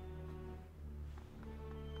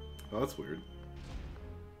 Oh, that's weird.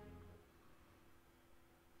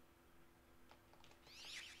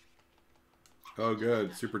 Oh,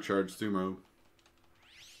 good. Supercharged sumo.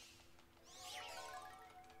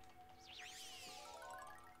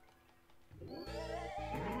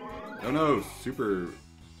 Oh no, super...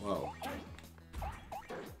 Wow.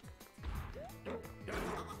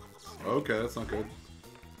 Okay, that's not good.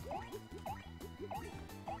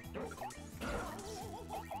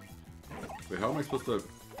 Wait, how am I supposed to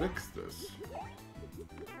fix this?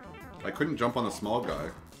 I couldn't jump on the small guy.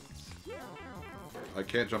 I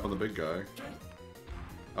can't jump on the big guy.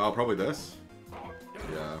 Oh, probably this?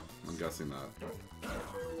 Yeah, I'm guessing that.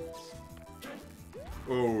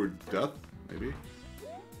 Oh, death? Maybe?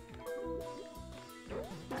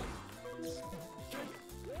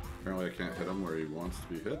 Apparently I can't hit him where he wants to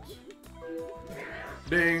be hit.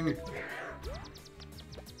 Ding!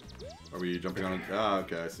 Are we jumping on it? Ah,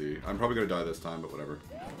 okay, I see. I'm probably gonna die this time, but whatever.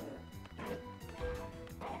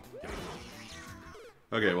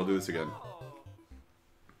 Okay, we'll do this again.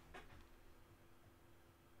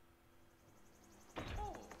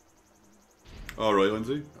 Oh, really,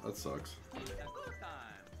 Lindsay? That sucks.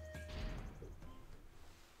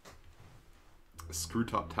 Screw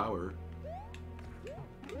top tower.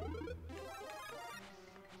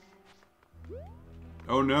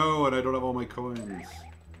 Oh no, and I don't have all my coins.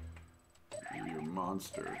 You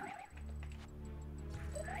monster.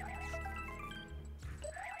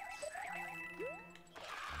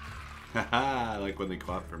 Haha, I like when they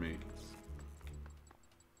clap for me.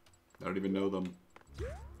 I don't even know them.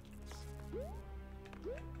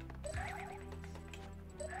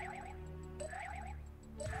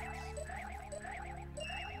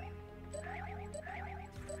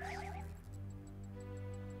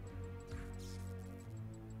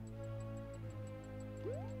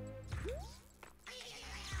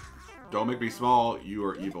 Don't make me small, you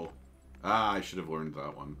are evil. Ah, I should have learned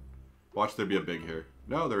that one. Watch there be a big here.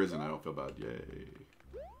 No, there isn't, I don't feel bad. Yay.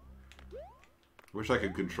 Wish I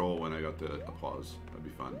could control when I got the applause. That'd be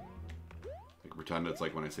fun. Like pretend it's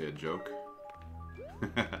like when I say a joke.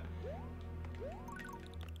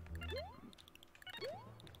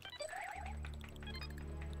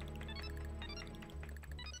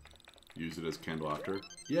 Use it as candle after.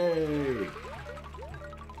 Yay!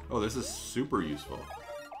 Oh, this is super useful.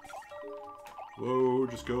 Whoa,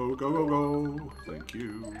 just go, go, go, go. Thank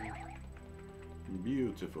you.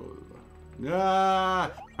 Beautiful. Ah!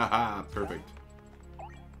 Haha, perfect.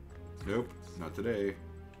 Nope, not today.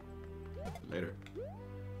 Later.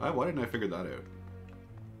 Why didn't I figure that out?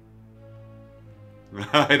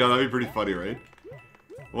 I know, that'd be pretty funny, right?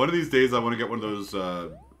 One of these days I want to get one of those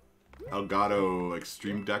Elgato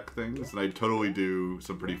Extreme Deck things, and I totally do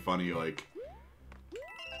some pretty funny, like,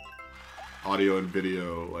 audio and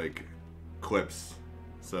video, like, clips.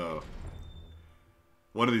 So,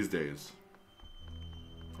 one of these days.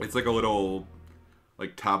 It's like a little,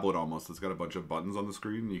 like, tablet almost. It's got a bunch of buttons on the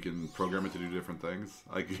screen. You can program it to do different things.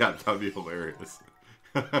 Like, yeah, that would be hilarious.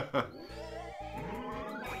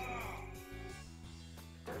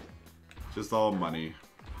 Just all money.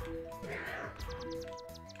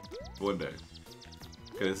 One day.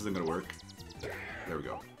 Okay, this isn't gonna work. There we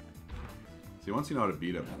go. See, once you know how to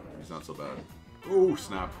beat him, he's not so bad. Oh,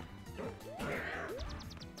 snap.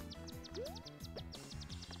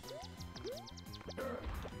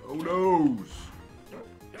 Oh, noes!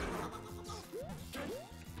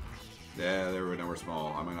 Yeah, now we're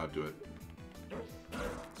small. I might not do it.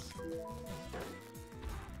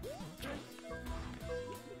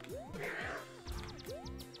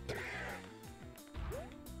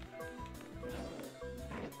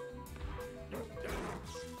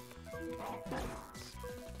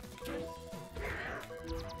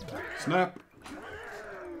 Snap!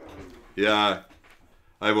 Yeah,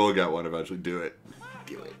 I will get one eventually. Do it.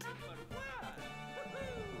 Do it.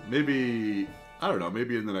 Maybe, I don't know,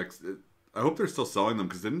 maybe in the next... I hope they're still selling them,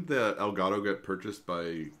 because didn't the Elgato get purchased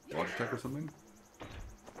by Logitech or something?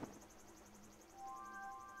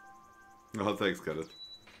 Oh, thanks, Kenneth.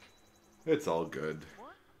 It's all good.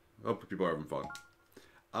 I hope people are having fun.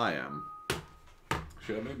 I am.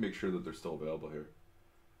 Should I maybe make sure that they're still available here?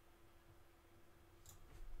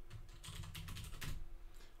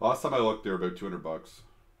 Last time I looked, they were about 200 bucks.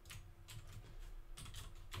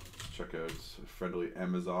 Check out friendly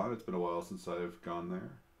Amazon. It's been a while since I've gone there.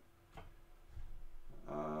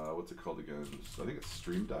 What's it called again? I think it's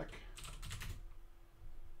Stream Deck.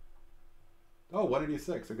 Oh,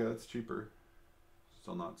 186. Okay, that's cheaper.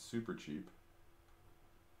 Still not super cheap.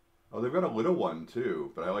 Oh, they've got a little one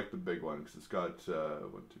too, but I like the big one because it's got 1,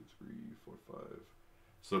 2, 3, 4, 5.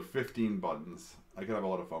 So 15 buttons. I could have a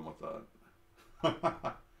lot of fun with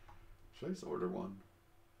that. Should I just order one?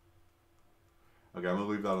 Okay, I'm gonna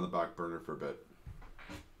leave that on the back burner for a bit.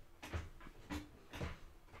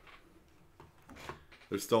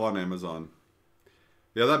 They're still on Amazon.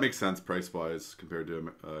 Yeah, that makes sense price-wise compared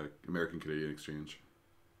to American Canadian exchange.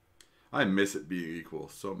 I miss it being equal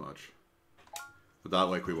so much. But that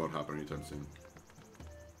likely won't happen anytime soon.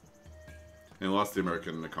 Unless the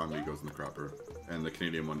American economy goes in the crapper, and the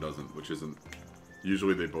Canadian one doesn't, which isn't...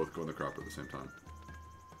 Usually they both go in the crapper at the same time.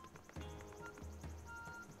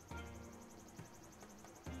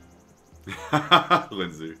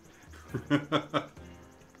 Lindsay.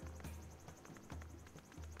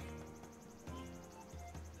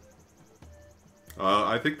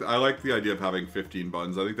 I think I like the idea of having 15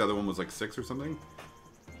 buttons. I think the other one was like 6 or something.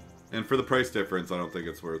 And for the price difference, I don't think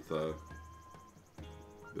it's worth the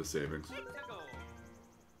savings.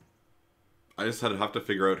 I just have to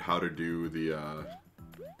figure out how to do the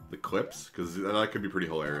clips, because that could be pretty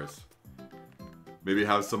hilarious. Maybe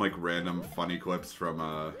have some like random funny clips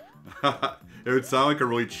from it would sound like a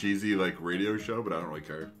really cheesy like radio show, but I don't really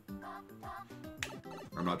care.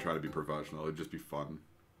 I'm not trying to be professional, it'd just be fun.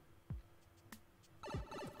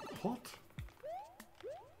 Hot.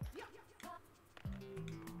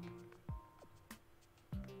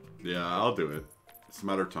 Yeah, I'll do it. It's a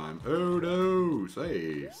matter of time. Oh no!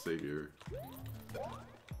 Say, savior.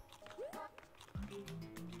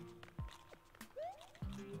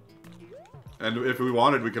 And if we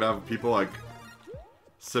wanted, we could have people like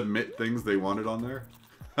submit things they wanted on there.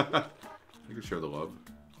 We could share the love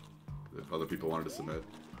if other people wanted to submit.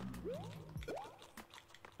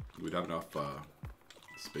 We'd have enough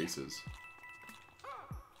spaces.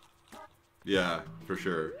 Yeah, for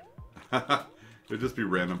sure. It'd just be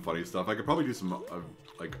random funny stuff. I could probably do some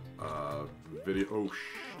video. Oh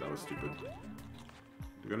that was stupid.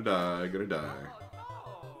 You're gonna die. Gonna die.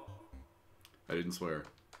 I didn't swear.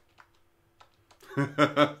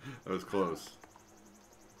 That was close.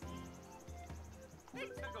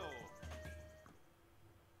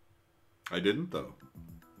 I didn't though.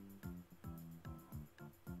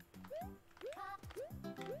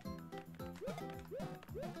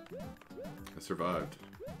 I survived.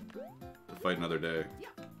 To fight another day.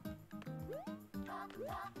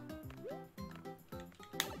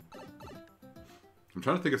 I'm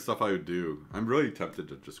trying to think of stuff I would do. I'm really tempted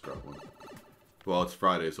to just grab one. Well, it's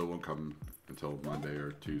Friday, so it won't come until Monday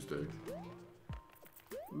or Tuesday.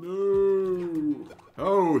 No!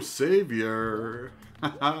 Oh, savior!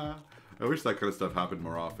 I wish that kind of stuff happened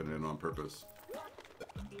more often and on purpose.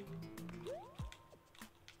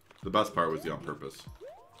 The best part was the on purpose.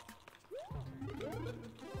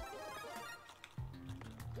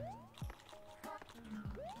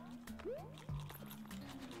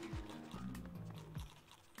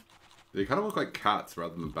 They kind of look like cats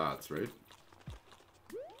rather than bats, right?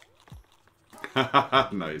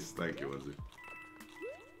 Nice, thank you, Lindsay.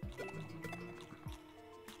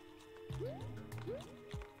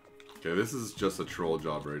 Okay, this is just a troll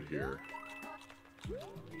job right here.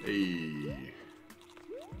 Hey.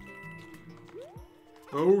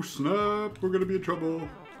 Oh snap, we're gonna be in trouble.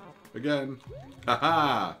 Again.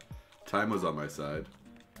 Haha! Time was on my side.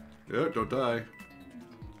 Yeah, don't die.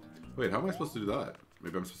 Wait, how am I supposed to do that?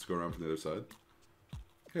 Maybe I'm supposed to go around from the other side?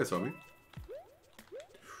 Hey, saw me.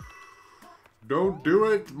 Don't do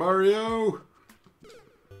it, Mario!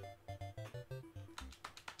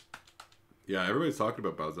 Yeah, everybody's talking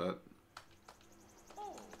about Bowsette.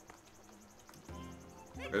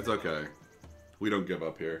 It's okay. We don't give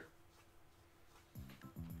up here.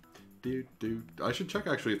 I should check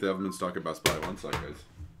actually if they have them in stock at Best Buy. One sec, guys.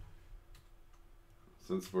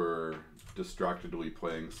 Since we're distractedly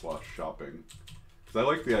playing / shopping. Because I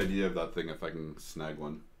like the idea of that thing if I can snag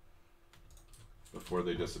one. Before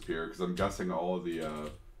they disappear. Because I'm guessing all of the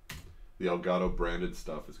Elgato branded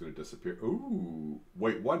stuff is going to disappear. Ooh.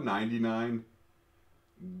 Wait, $199?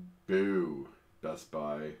 Boo. Best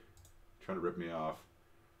Buy. Trying to rip me off.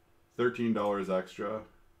 $13 extra.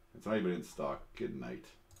 It's not even in stock. Good night.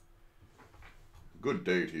 Good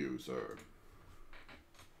day to you, sir.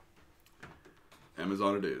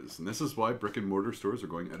 Amazon it is. And this is why brick and mortar stores are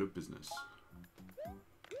going out of business.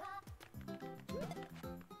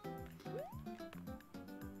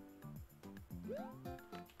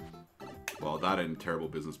 Well, that and terrible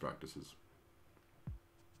business practices.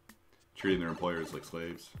 Treating their employers like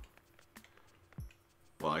slaves.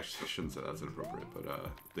 Well, actually, I shouldn't say that's inappropriate, but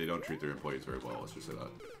they don't treat their employees very well, let's just say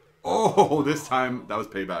that. Oh, this time, that was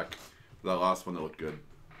payback. That last one that looked good.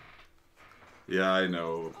 Yeah, I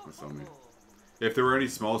know. That's on me. If there were any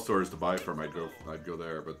small stores to buy from, I'd go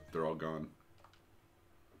there, but they're all gone.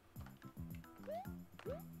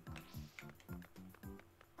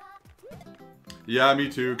 Yeah, me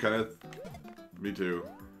too, Kenneth. Me too.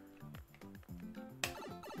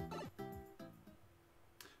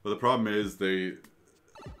 But the problem is there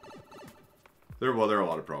are a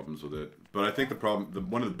lot of problems with it. But I think the problem,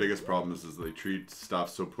 one of the biggest problems is they treat staff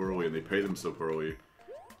so poorly and they pay them so poorly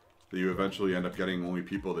that you eventually end up getting only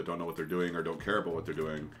people that don't know what they're doing or don't care about what they're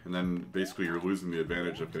doing. And then basically you're losing the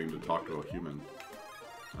advantage of getting to talk to a human.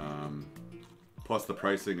 Plus the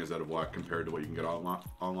pricing is out of whack compared to what you can get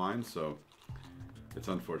online, so it's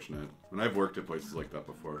unfortunate. And I've worked at places like that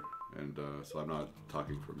before, and so I'm not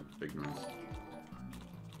talking from ignorance.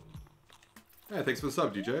 Hey, thanks for the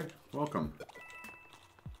sub, DJ. Welcome.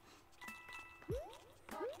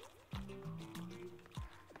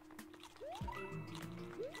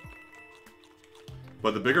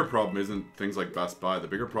 But the bigger problem isn't things like Best Buy. The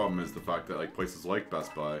bigger problem is the fact that like places like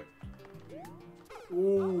Best Buy,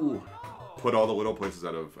 put all the little places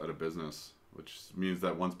out of business, which means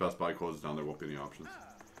that once Best Buy closes down, there won't be any options.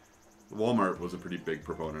 Walmart was a pretty big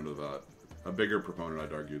proponent of that, a bigger proponent,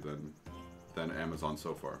 I'd argue, than Amazon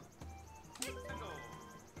so far.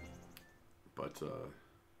 But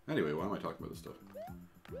anyway, why am I talking about this stuff?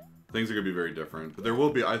 Things are going to be very different. But there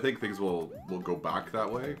will be, I think things will go back that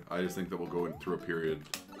way. I just think that we'll go through a period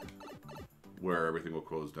where everything will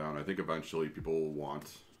close down. I think eventually people will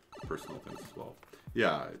want personal things as well.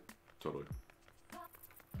 Yeah, totally.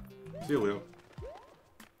 See you, Leo.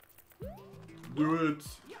 Do it!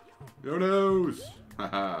 No nose!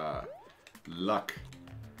 Haha. Luck.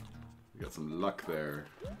 You got some luck there.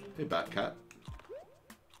 Hey, Bat Cat.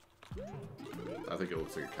 I think it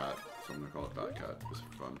looks like a cat, so I'm gonna call it Bat Cat, just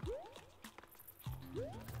for fun.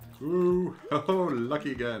 Ooh! Oh,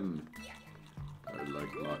 lucky again! I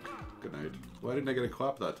like luck. Good night. Why didn't I get a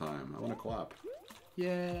clap that time? I want a clap.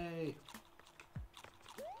 Yay!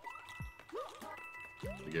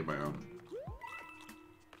 I gave my own.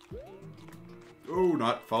 Oh,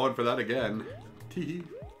 not falling for that again. Teehee.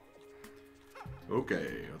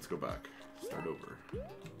 Okay, let's go back. Start over.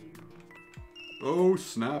 Oh,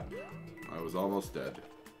 snap. I was almost dead.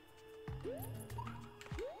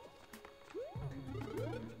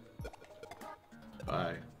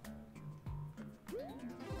 Bye.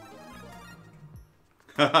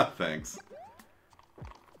 Haha, thanks.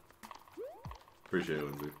 Appreciate it,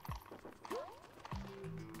 Lindsay.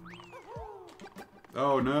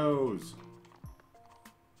 Oh, noes!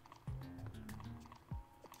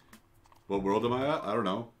 What world am I at? I don't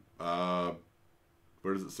know.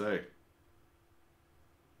 Where does it say?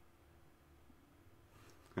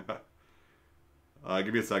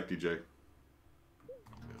 Give me a sec, DJ.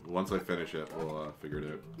 Once I finish it, we'll figure it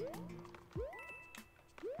out.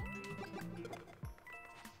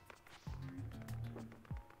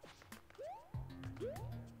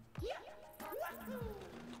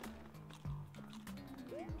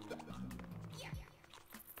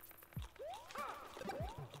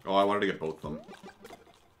 Oh, I wanted to get both of them.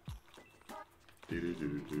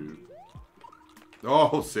 Do-do-do-do-do.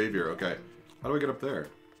 Oh, savior. Okay. How do I get up there?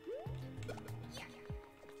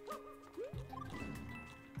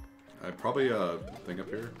 I probably thing up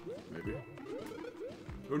here, maybe.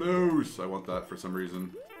 Oh no! I want that for some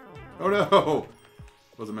reason. Oh no!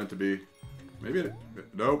 Wasn't meant to be. Maybe it.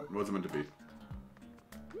 Nope, wasn't meant to be.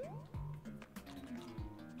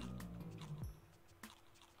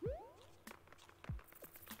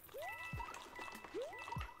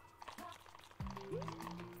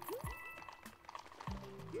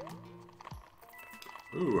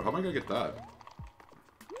 Ooh, how am I gonna get that?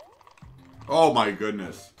 Oh my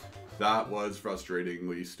goodness. That was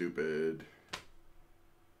frustratingly stupid.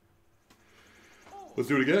 Let's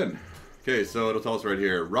do it again. Okay, so it'll tell us right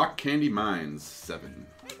here. Rock Candy Mines, 7.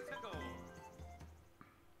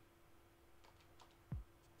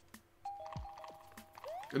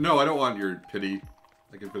 No, I don't want your pity.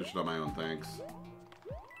 I can finish it on my own, thanks.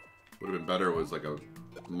 Would have been better if it was like a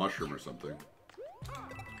mushroom or something.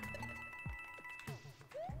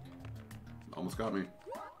 Almost got me.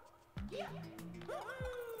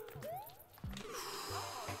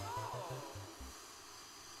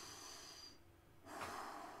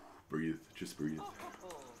 Breathe. Just breathe.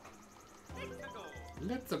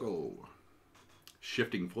 Let's go.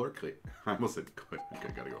 Shifting floor click. I almost said click. Okay,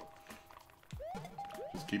 gotta go.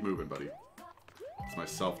 Just keep moving, buddy. It's my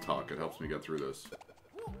self-talk. It helps me get through this.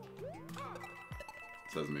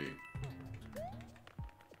 Says me.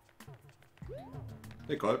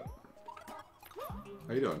 Hey, Clip.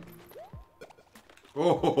 How you doing?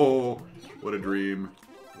 Oh, what a dream.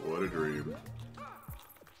 What a dream.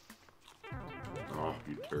 Oh,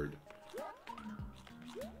 you turd.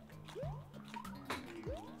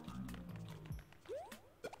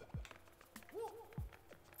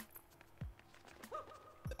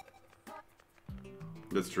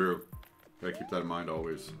 That's true. Gotta keep that in mind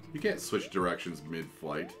always. You can't switch directions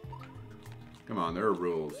mid-flight. Come on, there are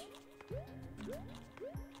rules.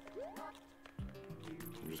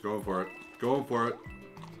 Just going for it. Going for it.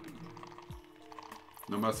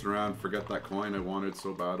 No messing around. Forget that coin I wanted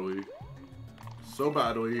so badly. So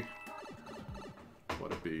badly.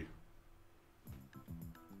 What it be?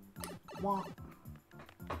 Wah.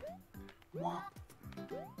 Wah.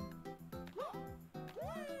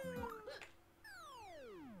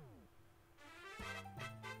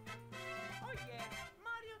 Oh yeah,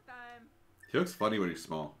 Mario time. He looks funny when he's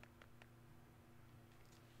small.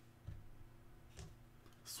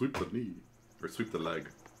 Sweep the knee. Or sweep the leg.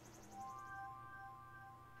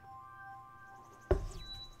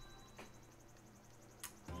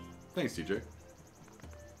 Thanks, TJ.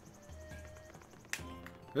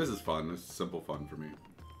 This is fun. This is simple fun for me.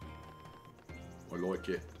 I like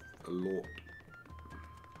it a lot.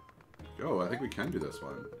 Oh, I think we can do this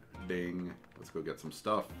one. Ding. Let's go get some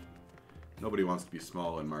stuff. Nobody wants to be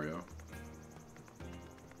small in Mario.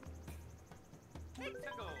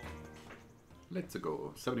 Let's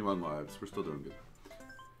go. 71 lives. We're still doing good.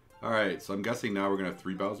 Alright, so I'm guessing now we're going to have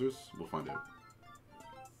 3 Bowsers. We'll find out.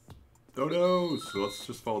 Oh no! So let's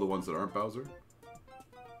just follow the ones that aren't Bowser.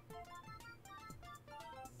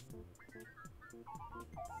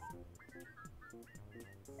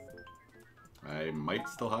 I might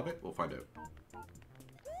still have it. We'll find out.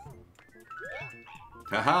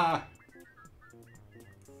 Haha!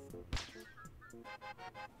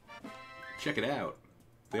 Check it out.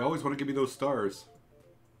 They always want to give me those stars.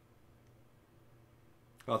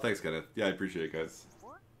 Oh, thanks, Kenneth. Yeah, I appreciate it, guys.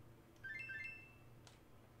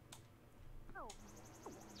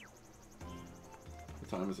 What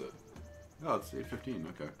time is it? Oh, it's 8:15.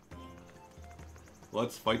 Okay.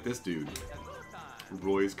 Let's fight this dude.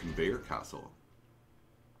 Roy's Conveyor Castle.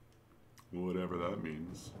 Whatever that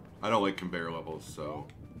means. I don't like conveyor levels, so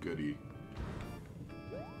goody.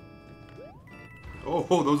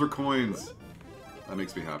 Oh, those are coins. That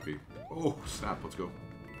makes me happy. Oh, snap. Let's go.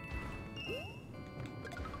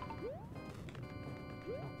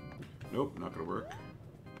 Nope, not gonna work.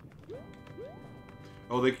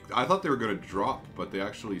 Oh, I thought they were gonna drop, but they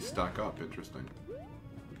actually stack up. Interesting.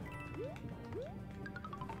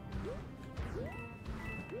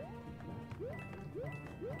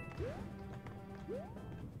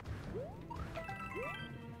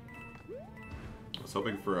 I was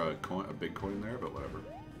hoping for a big coin there, but whatever.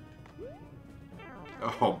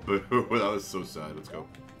 Oh, boo. That was so sad. Let's go.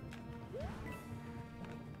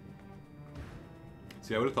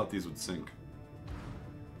 See, I would have thought these would sink.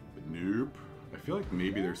 But nope. I feel like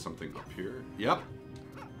maybe there's something up here. Yep.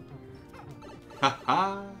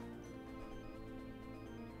 Haha.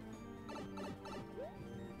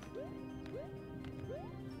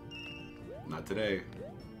 Not today.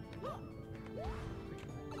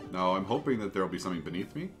 No, I'm hoping that there'll be something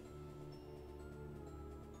beneath me.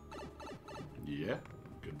 Yeah,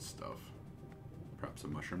 good stuff. Perhaps a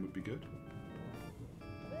mushroom would be good.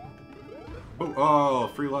 Oh,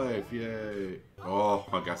 free life, yay. Oh,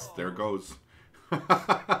 I guess there it goes.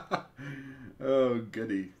 Oh,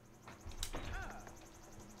 goody.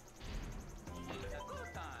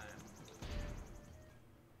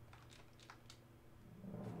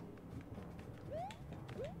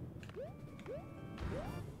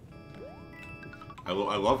 I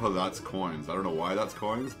love how that's coins. I don't know why that's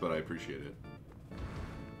coins, but I appreciate it.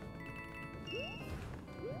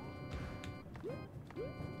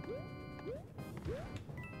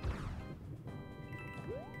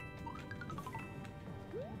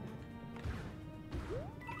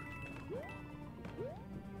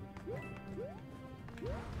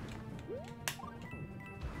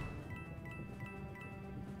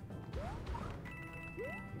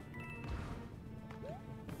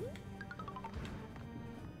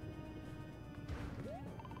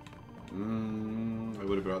 I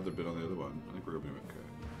would have rather been on the other one. I think we're going to be okay.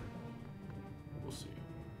 We'll see.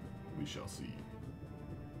 We shall see.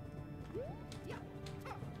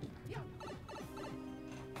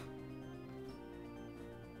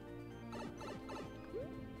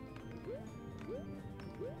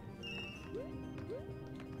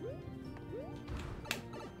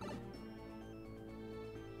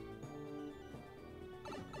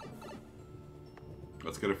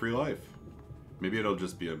 Let's get a free life. Maybe it'll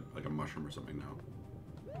just be like a mushroom or something now.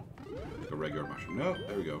 Like a regular mushroom. No,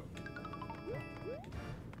 there we go.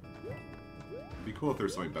 It'd be cool if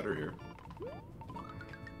there's something better here.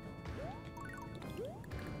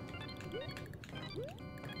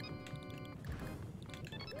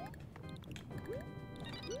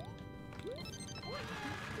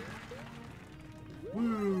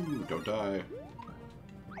 Woo! Don't die.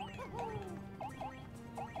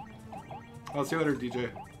 I'll see you later, DJ.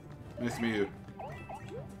 Nice to meet you.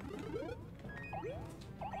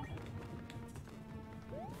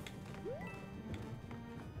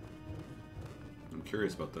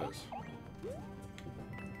 curious about this.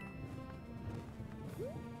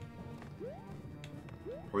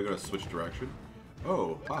 Are we gonna switch direction?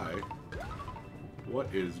 Oh, hi. What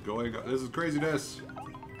is going on? This is craziness!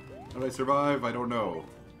 How did I survive? I don't know.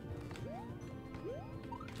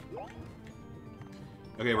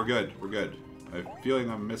 Okay, we're good. We're good. I'm feeling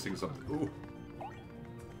I'm missing something. Ooh.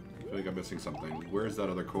 I feel like I'm missing something. Where's that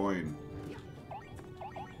other coin?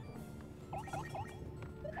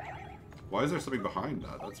 Why is there something behind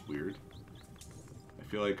that? That's weird. I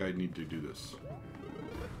feel like I need to do this.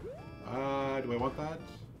 Do I want that?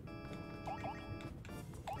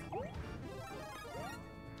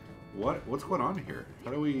 What's going on here?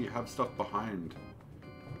 How do we have stuff behind?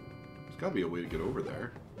 There's gotta be a way to get over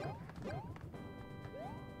there.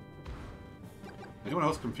 Anyone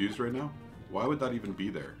else confused right now? Why would that even be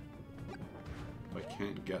there? I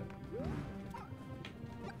can't get...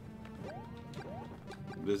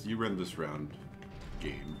 This, you run this round,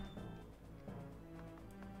 game.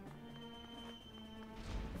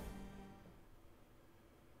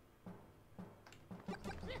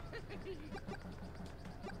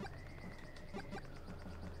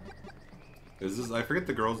 Is this? I forget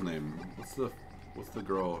the girl's name. What's the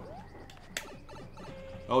girl?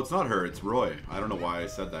 Oh, it's not her. It's Roy. I don't know why I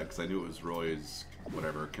said that because I knew it was Roy's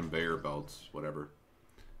whatever conveyor belts, whatever.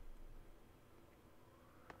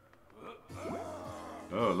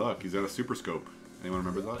 Oh, look, he's got a super scope. Anyone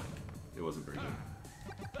remember that? It wasn't very good.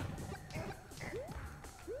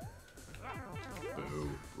 Boo,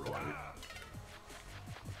 Roy.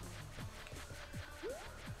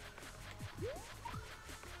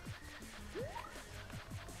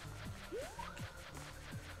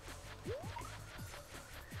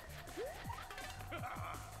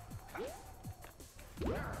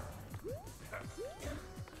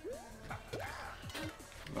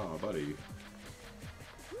 Oh, buddy.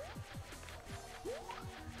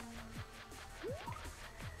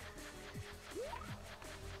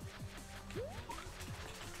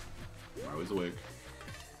 I was awake.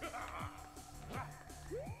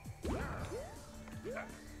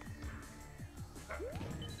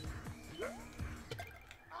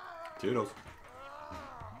 Toodles.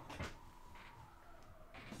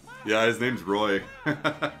 Yeah, his name's Roy.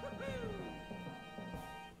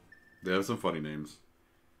 They have some funny names.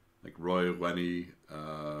 Like Roy, Lenny,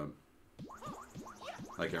 I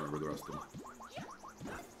can't remember the rest of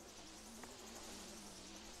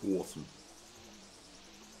them. Awesome.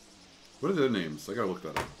 What are their names? I gotta look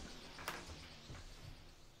that up.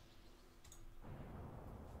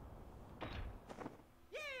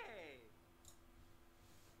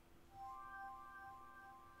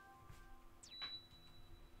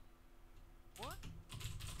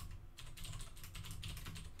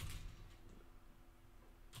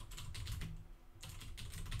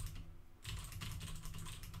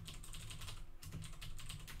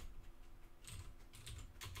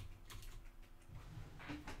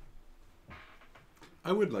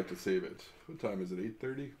 I would like to save it. What time is it?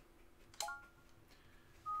 8:30?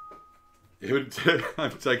 It would.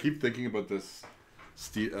 I keep thinking about this,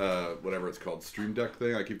 whatever it's called, Stream Deck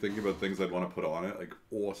thing. I keep thinking about things I'd want to put on it. Like,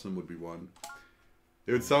 awesome would be one.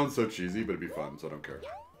 It would sound so cheesy, but it'd be fun, so I don't care.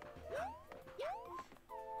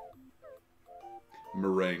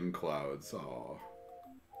 Meringue clouds. Aw.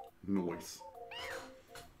 Nice.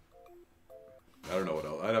 I don't know what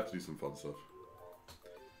else. I'd have to do some fun stuff.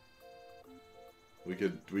 We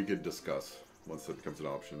could discuss once it becomes an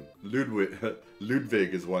option.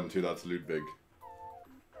 Ludwig is one too. That's Ludwig,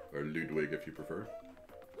 or Ludwig if you prefer.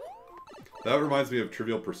 That reminds me of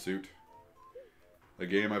Trivial Pursuit, a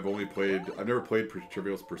game I've only played. I've never played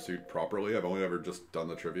Trivial Pursuit properly. I've only ever just done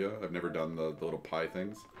the trivia. I've never done the little pie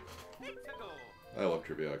things. I love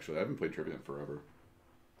trivia actually. I haven't played trivia in forever.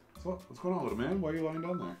 So what's going on, little man? Why are you lying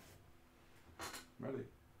down there? Ready?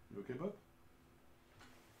 You okay, bud?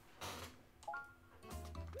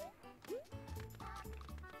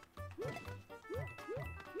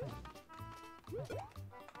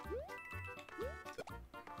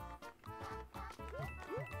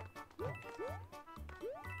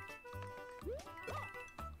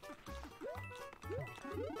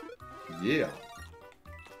 Yeah.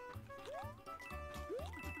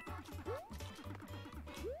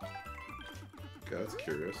 Okay, that's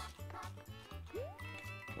curious.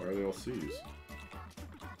 Why are they all C's?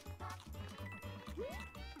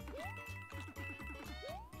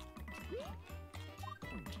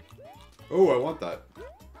 Oh, I want that.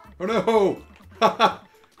 Oh no!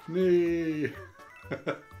 Nee.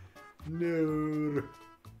 No.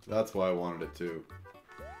 That's why I wanted it too.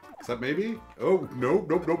 Except maybe? Oh, nope,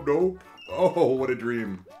 nope, nope, nope. Oh, what a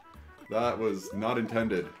dream. That was not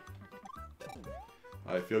intended.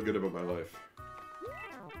 I feel good about my life.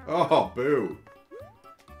 Oh, boo.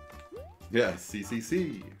 Yeah,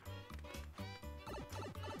 CCC.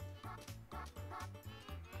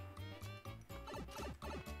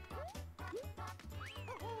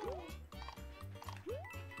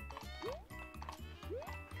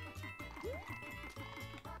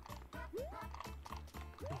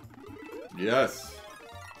 Yes.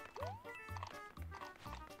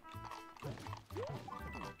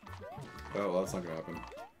 Oh, well, that's not gonna happen.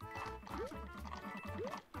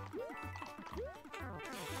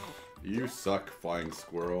 You suck, flying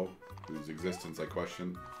squirrel, whose existence I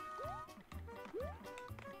question.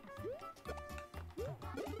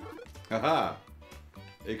 Haha!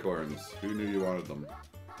 Acorns. Who knew you wanted them?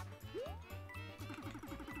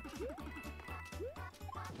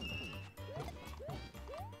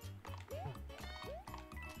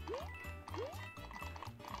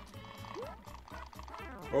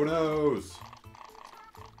 Oh noes!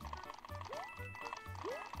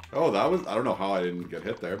 Oh, that was... I don't know how I didn't get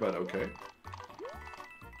hit there, but okay.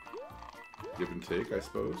 Give and take, I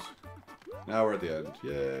suppose. Now we're at the end.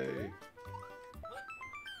 Yay!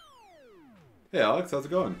 Hey Alex, how's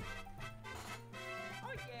it going?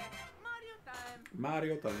 Oh yeah, Mario time.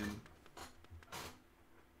 Mario time.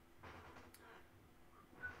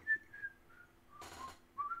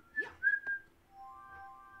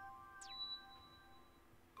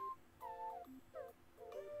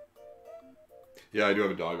 Yeah, I do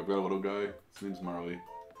have a dog. I've got a little guy. His name's Marley.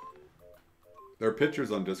 There are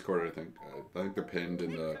pictures on Discord, I think. I think they're pinned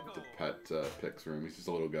in the pet pics room. He's just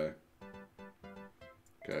a little guy.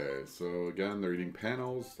 Okay, so again, they're eating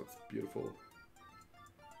panels. That's beautiful.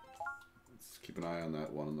 Let's keep an eye on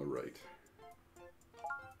that one on the right.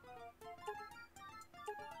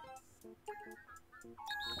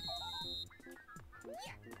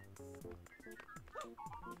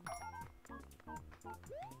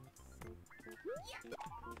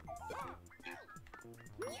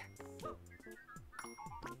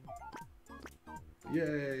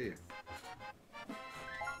 Yay!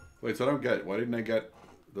 Wait, so I don't get... Why didn't I get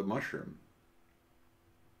the mushroom?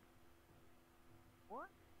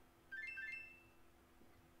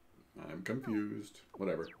 I'm confused.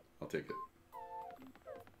 Whatever. I'll take it.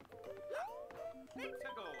 Let's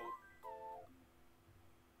go.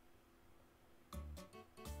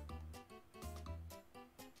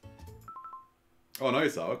 Oh,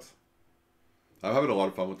 nice, Alex. I'm having a lot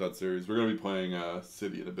of fun with that series. We're going to be playing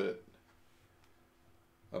City in a bit.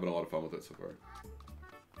 Having a lot of fun with it so far.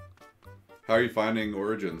 How are you finding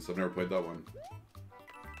Origins? I've never played that one.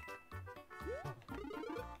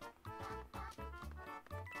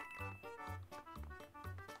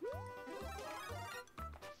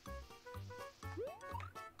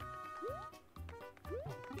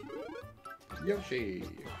 Yoshi!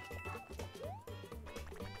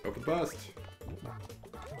 Open bust!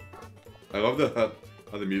 I love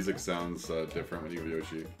how the music sounds different when you have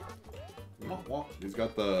Yoshi. He's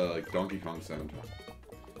got the like Donkey Kong sound.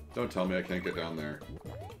 Don't tell me I can't get down there.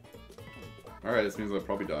 Alright, this means I'll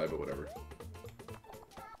probably die, but whatever.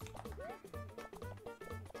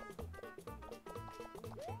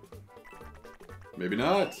 Maybe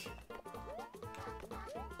not!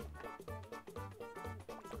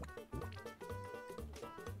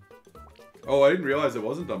 Oh, I didn't realize it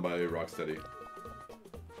wasn't done by Rocksteady.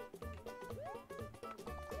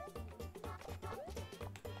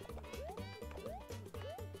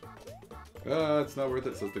 Ah, it's not worth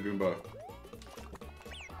it, says the Goomba.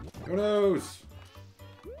 Who knows?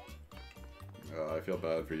 Oh, I feel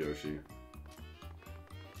bad for Yoshi.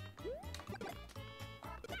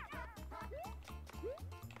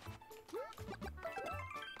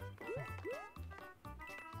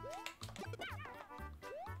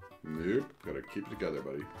 Nope, gotta keep it together,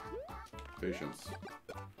 buddy. Patience.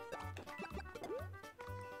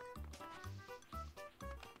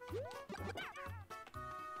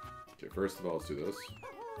 Okay, first of all, let's do this.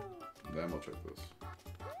 Then we'll check this.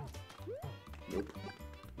 Nope.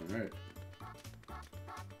 Alright.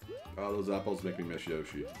 Oh, those apples make me miss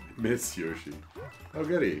Yoshi. Miss Yoshi. Oh,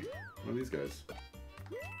 goody. One of these guys.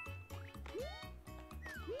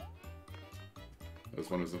 This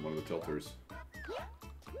one isn't one of the tilters.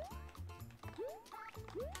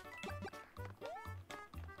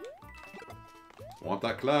 Want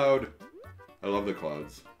that cloud? I love the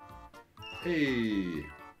clouds. Hey!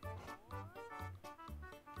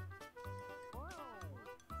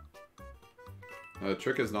 The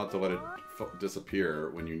trick is not to let it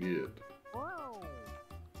disappear when you need it.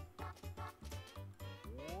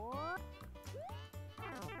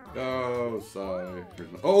 Oh, sigh.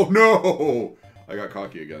 Oh no! I got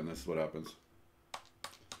cocky again. This is what happens.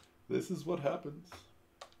 This is what happens.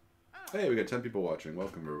 Hey, we got 10 people watching.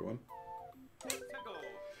 Welcome, everyone. Tickle.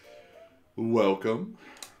 Welcome.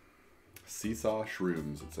 Seesaw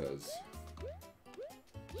Shrooms, it says.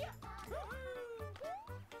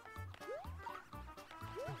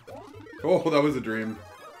 Oh, that was a dream.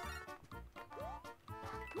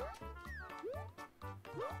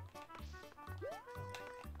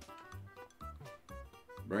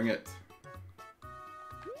 Bring it.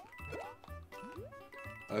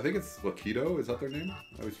 I think it's Lakido. Is that their name?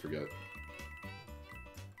 I always forget.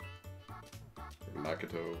 Or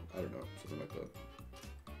Nakito. I don't know. Something like that.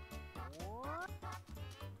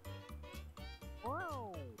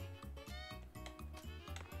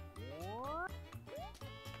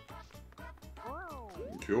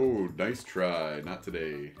 Oh, nice try. Not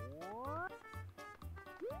today.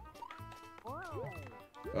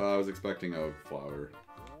 I was expecting a flower.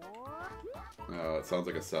 It sounds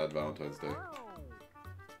like a sad Valentine's Day.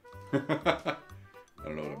 I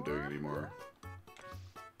don't know what I'm doing anymore.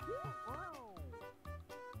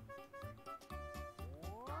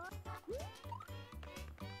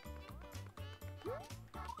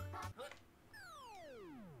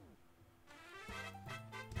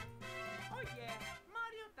 Oh yeah,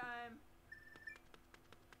 Mario time.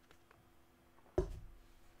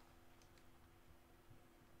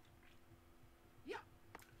 Yeah.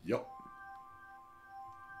 Yup.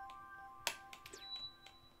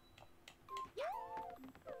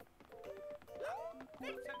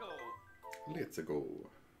 Tickle. Let's go.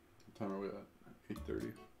 What time are we at?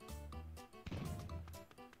 8:30.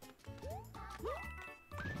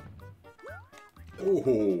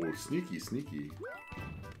 Oh, sneaky, sneaky.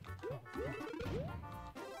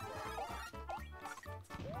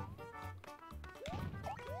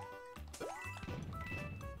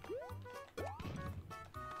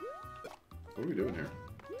 What are we doing here?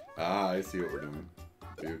 Ah, I see what we're doing.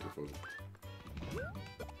 Beautiful.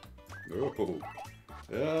 Oh.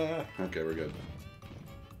 Yeah. Okay, we're good.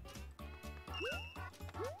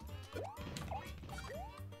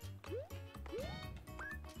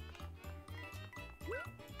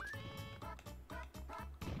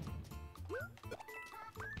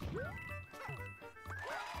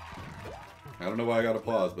 I don't know why I got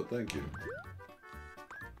applause, but thank you.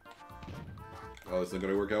 Oh, this isn't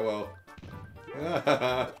gonna work out well.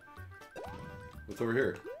 What's over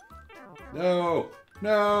here? No!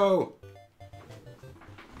 No!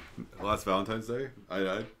 Last Valentine's Day? I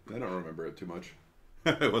don't remember it too much.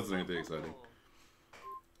 It wasn't anything exciting.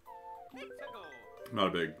 Tickle. Not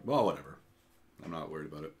a big... Well, whatever. I'm not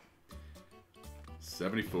worried about it.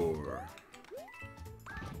 74.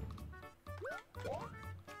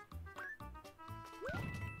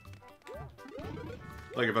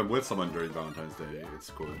 Like, if I'm with someone during Valentine's Day, it's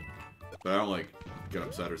cool. But I don't, like, get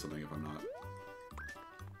upset or something if I'm not.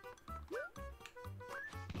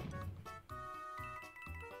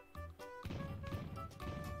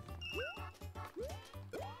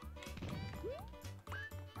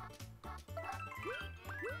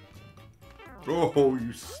 Oh,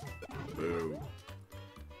 you... Boo.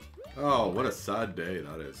 Oh, what a sad day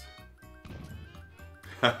that is.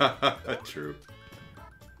 True.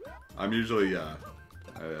 I'm usually, yeah.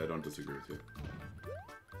 I don't disagree with you.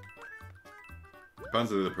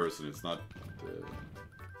 Depends on the person. It's not.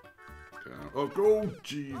 Oh,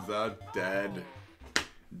 jeez, I'm dead.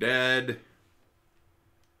 Dead.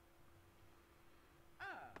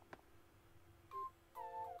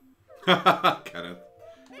 Kenneth.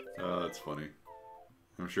 Oh, that's funny.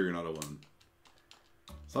 I'm sure you're not alone.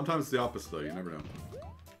 Sometimes it's the opposite, though. You never know.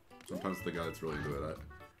 Sometimes it's the guy that's really into it.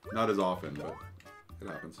 Not as often, but it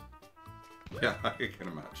happens. Yeah, I can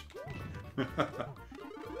imagine.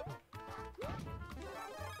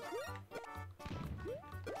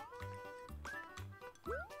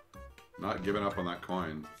 Not giving up on that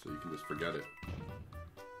coin, so you can just forget it.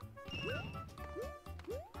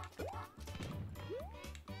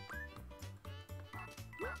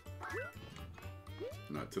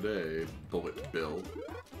 Not today, Bullet Bill.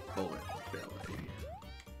 Bullet Billy.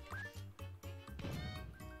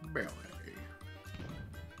 Billy.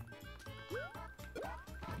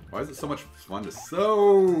 Why is it so much fun to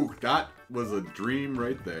soak? That was a dream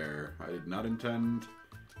right there. I did not intend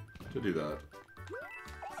to do that.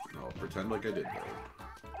 I'll pretend like I did,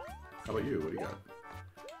 though. How about you? What do you got?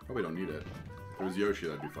 Probably don't need it. If it was Yoshi,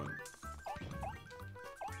 that'd be fun.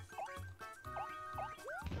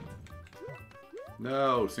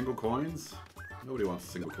 No, single coins? Nobody wants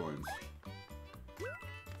single coins.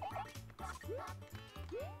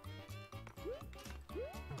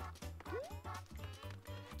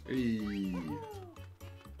 Hey.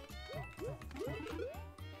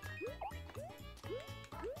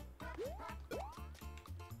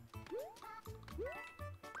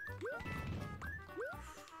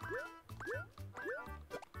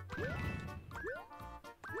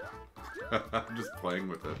 I'm just playing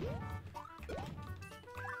with it.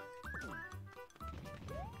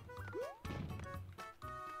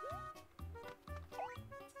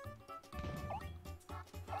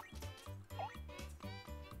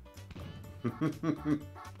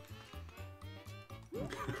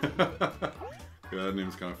 Yeah, that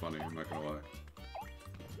name's kind of funny, I'm not gonna lie.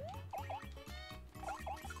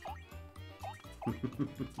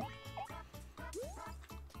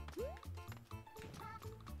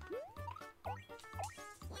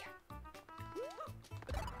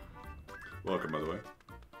 Welcome, by the way.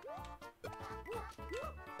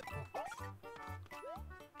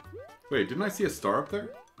 Wait, didn't I see a star up there?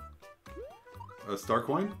 A star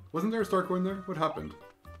coin? Wasn't there a star coin there? What happened?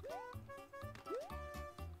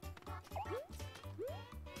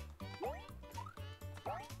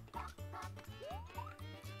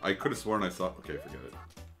 I could have sworn I saw... Okay, forget it.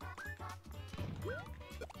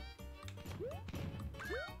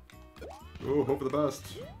 Oh, hope for the best.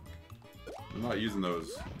 I'm not using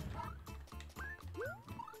those.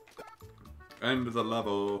 End of the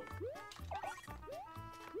level.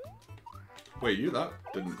 Wait, that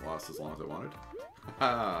didn't last as long as I wanted.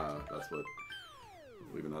 Ha! That's what...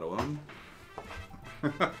 Leaving that alone.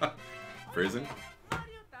 Phrasing.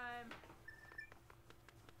 Mario time.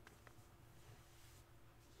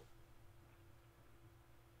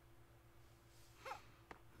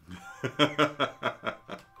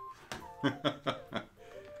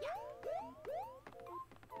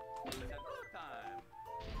 Physical time.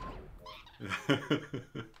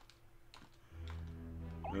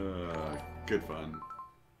 Good fun.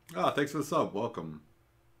 Ah, thanks for the sub. Welcome.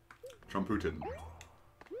 Trumputin.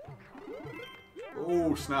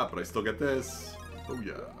 Oh, snap, but I still get this. Oh,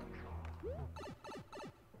 yeah.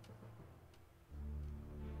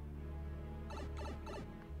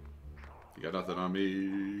 You got nothing on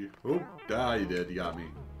me. Oh, ah, you did. You got me.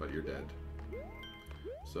 But you're dead.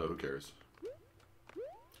 So, who cares?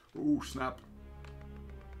 Oh, snap.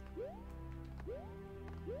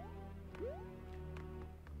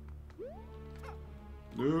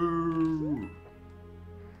 No!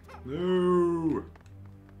 No!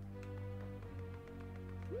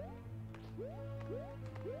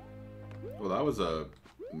 Well, that was a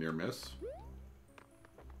near miss.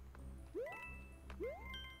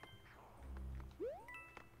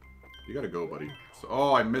 You gotta go, buddy. So,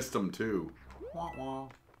 oh, I missed him too. Wah, wah.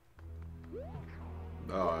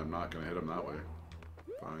 Oh, I'm not gonna hit him that way.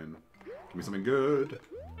 Fine. Give me something good.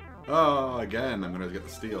 Oh, again, I'm gonna get the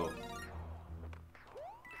steal.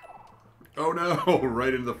 Oh no!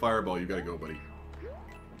 Right into the fireball. You gotta go, buddy.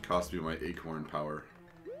 Cost me my acorn power.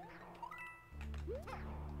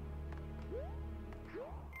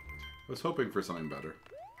 I was hoping for something better.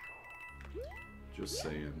 Just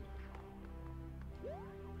saying.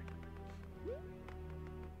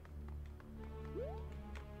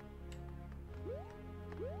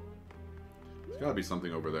 There's gotta be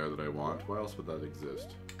something over there that I want. Why else would that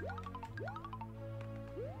exist?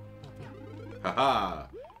 Haha!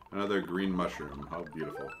 Another green mushroom. How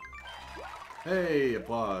beautiful. Hey,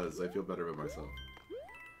 applause. I feel better about myself.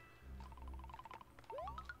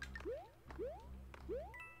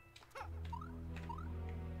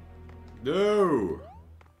 No!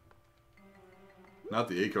 Not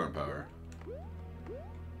the acorn power.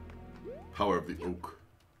 Power of the oak.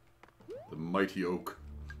 The mighty oak.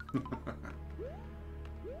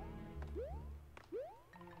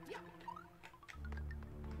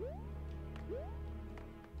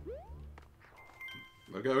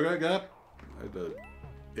 Okay, I had to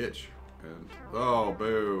itch. And oh,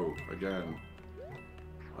 boo. Again.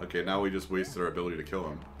 Okay, now we just wasted our ability to kill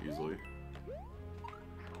him easily.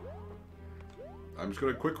 I'm just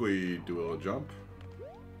gonna quickly do a little jump.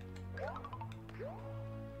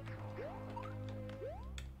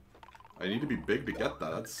 I need to be big to get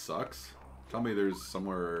that. That sucks. Tell me there's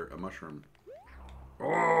somewhere a mushroom.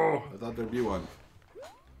 Oh, I thought there'd be one.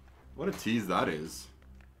 What a tease that is.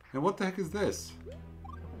 And what the heck is this?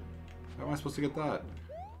 How am I supposed to get that?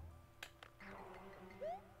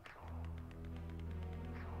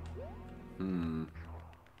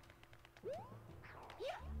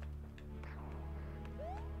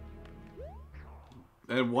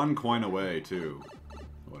 And one coin away, too.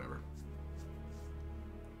 Whatever.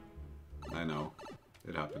 I know.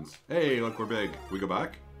 It happens. Hey, look, we're big. We go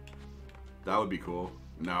back? That would be cool.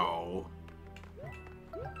 No.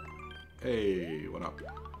 Hey, what up?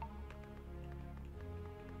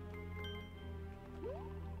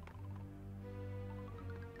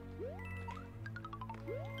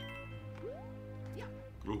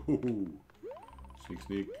 Ooh. Sneak,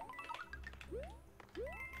 sneak. You're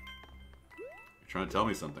trying to tell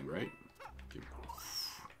me something, right?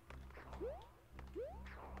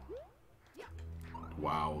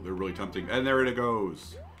 Wow, they're really tempting. And there it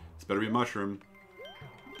goes. It's better be a mushroom.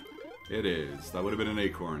 It is. That would have been an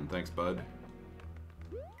acorn. Thanks, bud.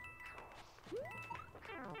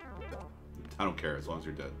 I don't care as long as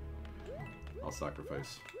you're dead. I'll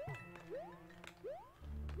sacrifice.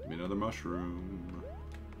 Give me another mushroom.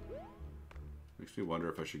 Makes me wonder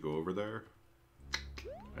if I should go over there.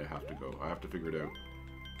 I have to go. I have to figure it out.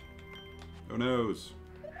 Oh noes.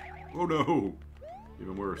 Oh no!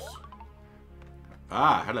 Even worse.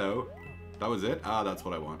 Ah, hello. That was it? Ah, that's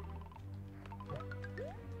what I want.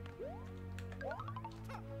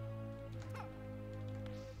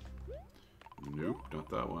 Nope, not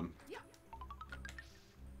that one.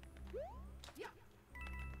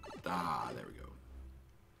 Ah, there we go.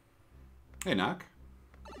 Hey, Knock.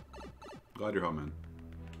 Glad you're home,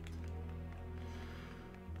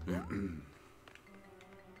 man.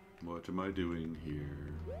 What am I doing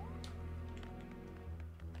here?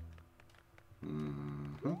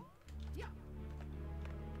 Mm-hmm.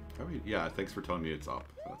 Yeah, thanks for telling me it's up.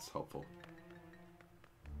 That's helpful.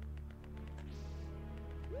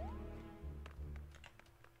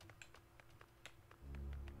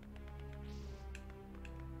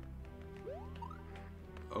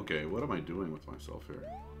 Okay, what am I doing with myself here?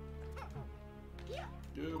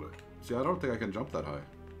 See, I don't think I can jump that high.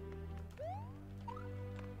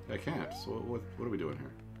 I can't. So what are we doing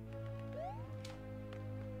here?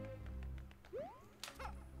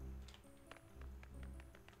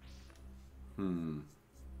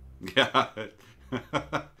 Yeah.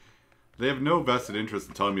 They have no vested interest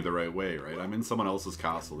in telling me the right way, right? I'm in someone else's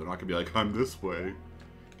castle. They're not gonna be like, I'm this way.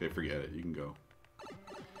 Okay, forget it. You can go.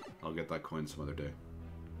 I'll get that coin some other day.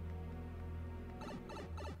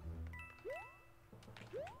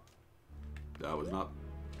 That was not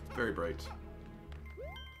very bright.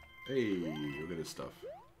 Hey, look at this stuff.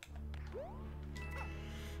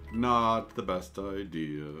 Not the best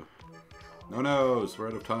idea. No, no, we're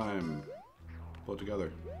out of time. Pull it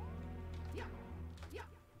together.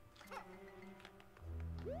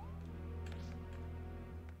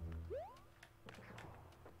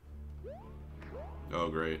 Oh,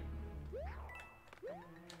 great.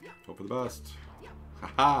 Hope for the best.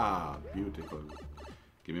 Haha! Beautiful.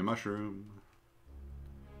 Give me a mushroom.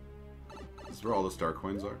 This is where all the star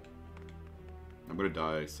coins are. I'm gonna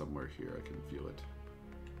die somewhere here. I can feel it.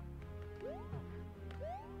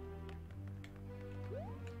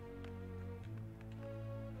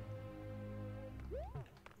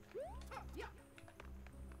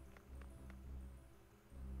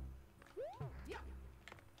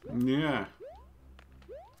 Yeah.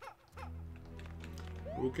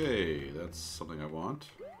 Okay, that's something I want.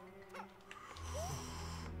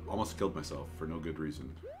 Almost killed myself for no good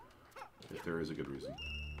reason. If there is a good reason.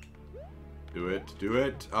 Do it, do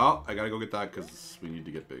it. Oh, I gotta go get that because we need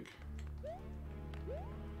to get big.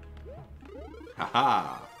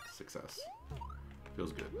 Haha! Success.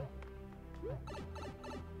 Feels good.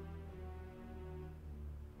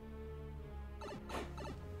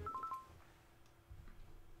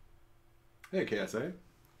 Hey, KSA.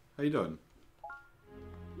 How you doing?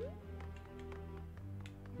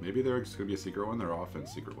 Maybe there's going to be a secret one. There are often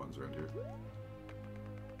secret ones around here.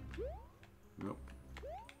 Nope.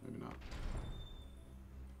 Maybe not.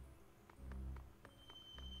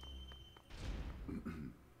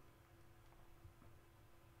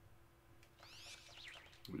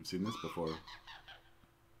 We've seen this before.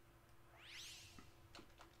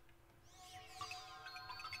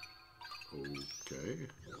 Okay.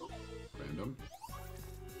 Random.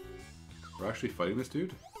 We're actually fighting this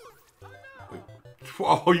dude? Wait.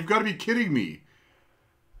 Oh, you've got to be kidding me!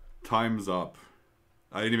 Time's up.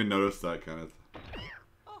 I didn't even notice that kind of...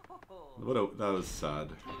 that was sad.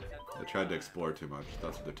 I tried to explore too much.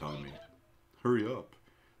 That's what they're telling me. Hurry up.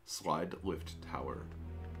 Slide lift tower.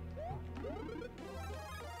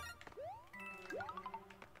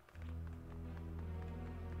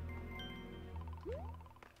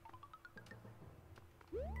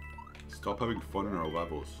 Stop having fun in our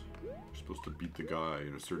levels. You're supposed to beat the guy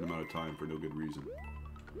in a certain amount of time for no good reason.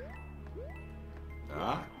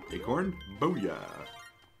 Ah, acorn? Booyah!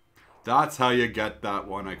 That's how you get that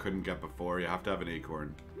one I couldn't get before. You have to have an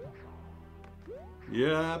acorn.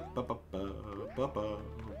 Yeah, ba-ba-ba,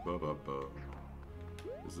 ba-ba-ba.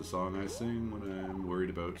 This is the song I sing when I'm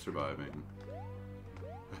worried about surviving.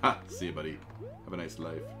 Ha! See you, buddy. Have a nice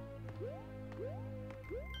life.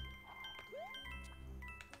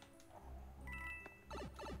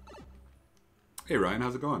 Hey Ryan,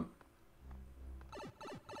 how's it going?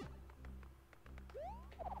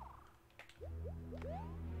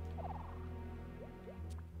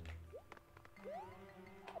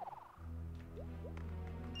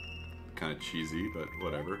 kind of cheesy, but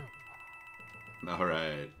whatever.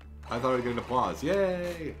 Alright. I thought I'd get an applause.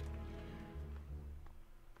 Yay!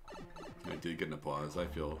 I did get an applause. I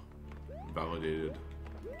feel validated.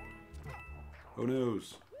 Oh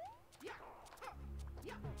noes.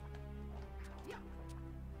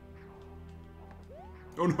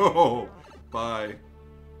 Oh no! Bye.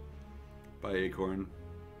 Bye, Acorn.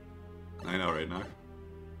 I know, right now.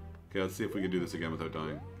 Okay, let's see if we can do this again without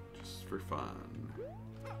dying. Just for fun.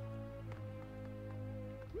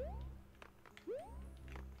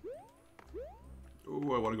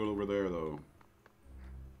 Oh, I want to go over there, though.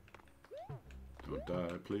 Don't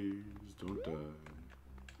die, please. Don't die.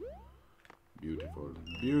 Beautiful.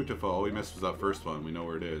 Beautiful. All we missed was that first one. We know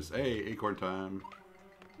where it is. Hey, acorn time.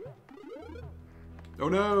 Oh,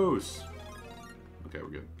 no! Okay, we're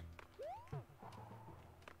good.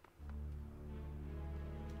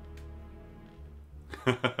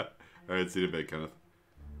 Alright, see you in a bit, Kenneth.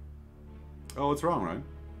 Oh, what's wrong, Ryan?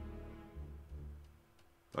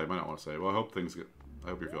 I might not want to say. Well, I hope things get... I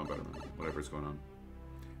hope you're feeling better, man. Whatever's going on.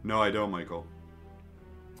 No, I don't, Michael.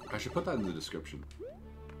 I should put that in the description.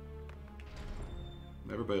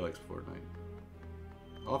 Everybody likes Fortnite.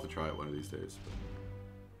 I'll have to try it one of these days. But...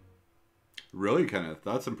 Really, Kenneth?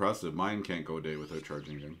 That's impressive. Mine can't go a day without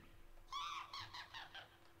charging again.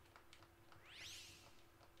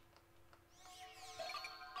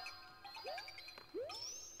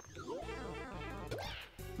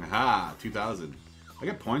 Aha! 2,000. I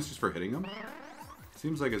get points just for hitting them?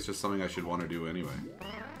 Seems like it's just something I should want to do anyway.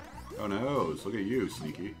 Oh no, look at you,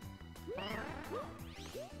 sneaky.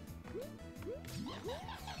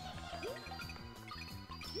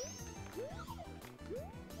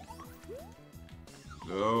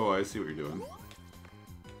 Oh, I see what you're doing.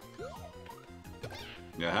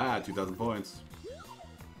 Yeah, 2,000 points.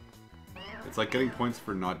 It's like getting points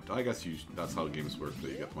for not... I guess you, that's how games work, that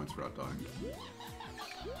you get points for not dying.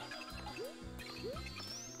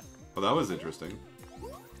 Well, that was interesting.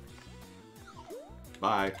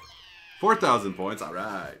 Bye. 4,000 points,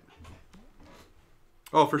 alright.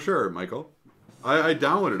 Oh, for sure, Michael. I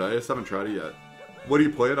downloaded it, I just haven't tried it yet. What do you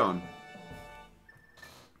play it on?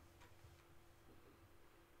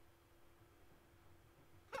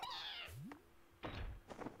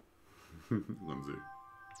 Lindsay.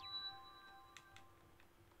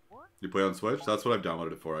 You play on Switch? That's what I've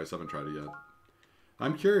downloaded it for, I just haven't tried it yet.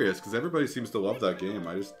 I'm curious, because everybody seems to love that game.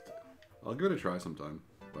 I'll give it a try sometime,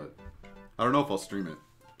 but I don't know if I'll stream it.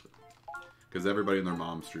 Because everybody and their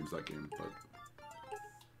mom streams that game, but...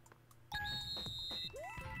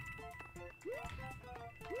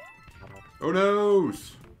 Oh no!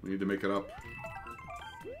 We need to make it up.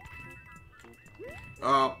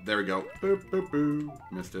 Oh, there we go. Boop, boop,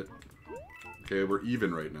 boop. Missed it. Okay, we're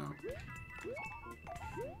even right now.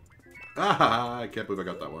 Ah, I can't believe I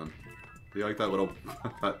got that one. Do you like that little...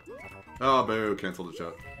 Oh, boo, cancel the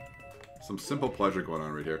chat. Some simple pleasure going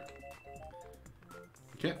on right here.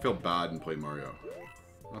 You can't feel bad and play Mario.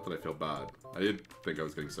 Not that I feel bad. I did think I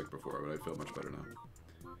was getting sick before, but I feel much better now.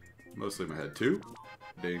 Mostly in my head, too.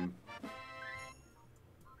 Ding.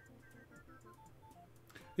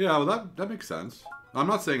 Yeah, well, that makes sense. I'm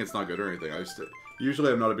not saying it's not good or anything.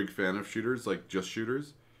 Usually I'm not a big fan of shooters, like just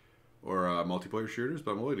shooters. Or multiplayer shooters,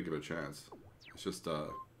 but I'm willing to give it a chance. It's just,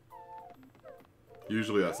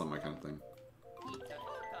 usually that's not my kind of thing.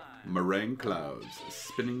 Meringue Clouds.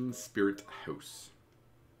 Spinning Spirit House.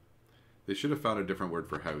 They should have found a different word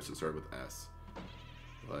for house that started with S.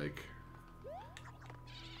 Like...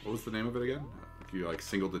 What was the name of it again? If you, like,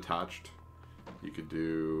 single detached, you could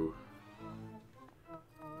do...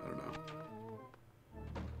 I don't know.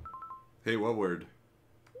 Hey, what word?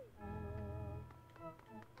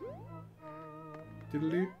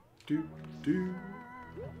 Diddly-doo-doo.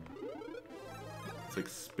 It's like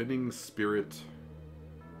Spinning Spirit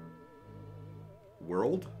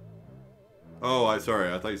World? Oh,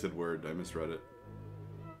 sorry, I thought you said word. I misread it.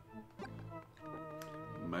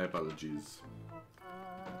 My apologies.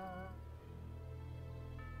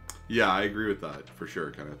 Yeah, I agree with that, for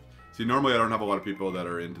sure, Kenneth. See, normally I don't have a lot of people that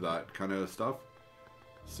are into that kind of stuff.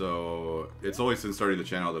 So, it's only since starting the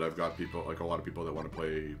channel that I've got people, like a lot of people that want to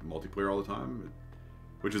play multiplayer all the time.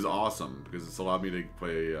 Which is awesome, because it's allowed me to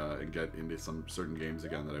play and get into some certain games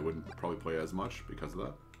again that I wouldn't probably play as much because of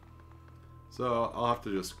that. So, I'll have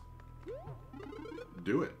to just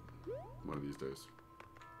do it one of these days.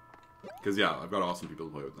 Because, yeah, I've got awesome people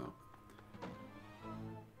to play with now.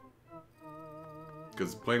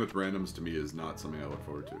 Because playing with randoms to me is not something I look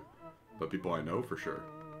forward to. But people I know, for sure.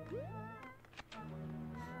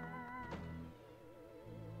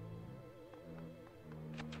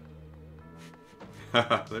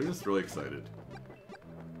 They're just really excited.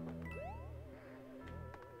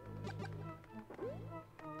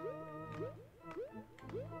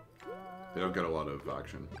 They don't get a lot of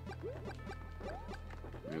action.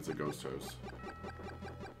 It's a ghost house.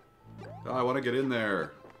 Oh, I want to get in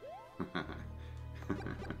there.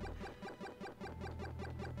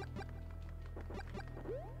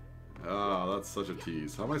 Oh, that's such a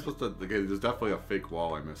tease. How am I supposed to... Okay, there's definitely a fake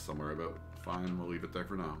wall I missed somewhere, but fine, we'll leave it there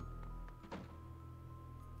for now.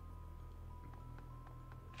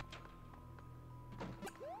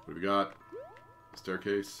 What do we got? A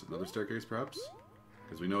staircase? Another staircase, perhaps?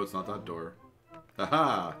 Because we know it's not that door.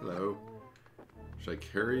 Haha! Hello. Should I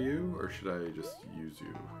carry you, or should I just use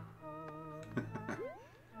you?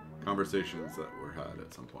 Conversations that were had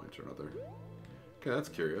at some point or another. Okay, that's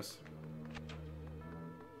curious.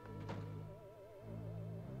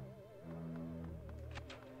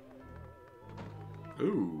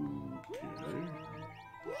 Ooh, okay.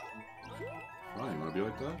 Fine, wanna be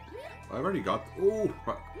like that? I've already got... Oh!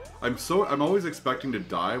 I'm always expecting to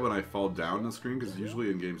die when I fall down the screen, because usually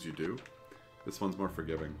in games you do. This one's more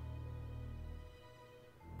forgiving.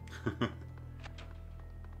 How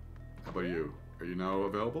about you? Are you now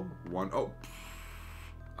available? One... Oh!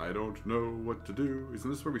 I don't know what to do. Isn't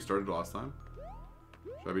this where we started last time?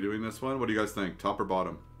 Should I be doing this one? What do you guys think? Top or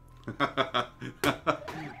bottom?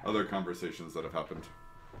 Other conversations that have happened.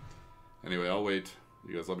 Anyway, I'll wait.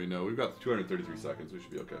 You guys let me know. We've got 233 seconds. We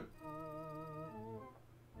should be okay.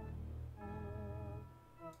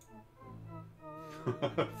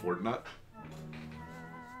 Fortnite.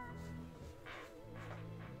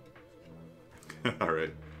 All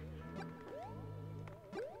right.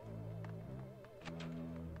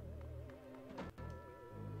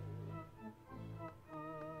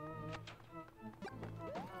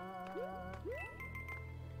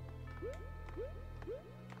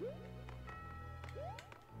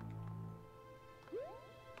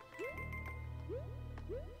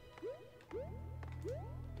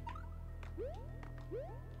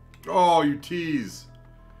 Oh, you tease.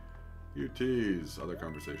 You tease. Other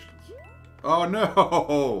conversations. Oh,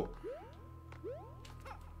 no.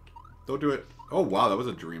 Don't do it. Oh, wow. That was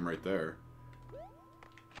a dream right there.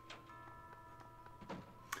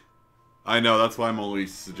 I know. That's why I'm only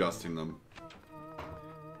suggesting them.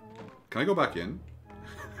 Can I go back in?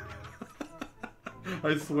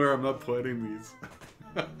 I swear I'm not planning these.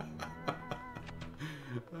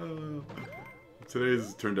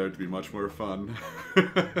 Today's turned out to be much more fun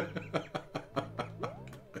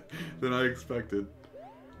than I expected.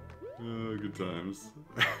 Oh, good times.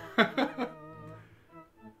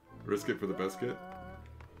 Risk it for the biscuit.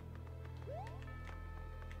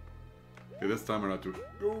 Okay, this time we're not doing...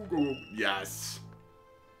 Go, go. Yes!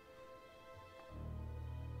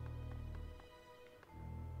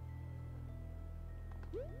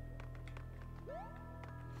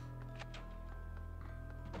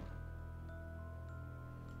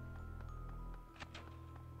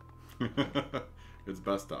 It's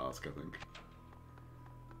best to ask, I think.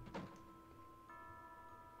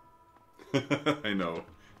 I know.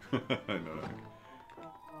 I know.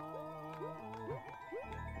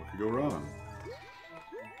 What could go wrong?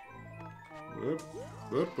 Whoop,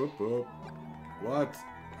 whoop, whoop, whoop. What?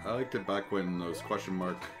 I liked it back when those question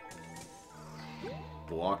mark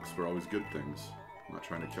blocks were always good things. Not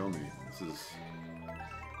trying to kill me. This is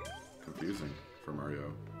confusing for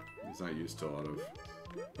Mario. He's not used to a lot of...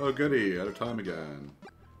 Oh goody, out of time again.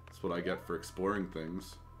 That's what I get for exploring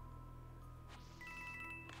things.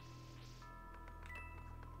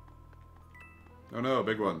 Oh no,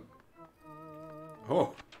 big one.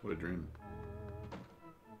 Oh, what a dream.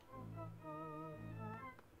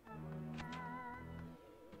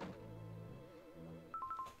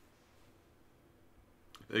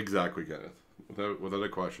 Exactly, Kenneth. Without a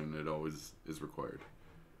question, it always is required.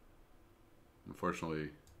 Unfortunately...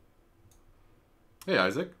 Hey,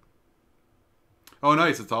 Isaac. Oh,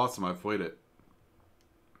 nice. It's awesome. I've played it.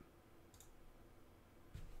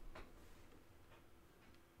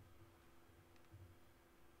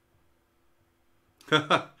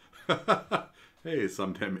 Hey,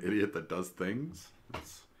 some damn idiot that does things.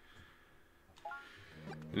 That's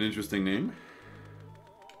an interesting name.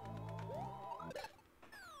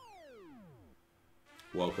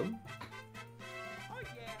 Welcome. Oh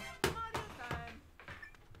yeah, Mario time.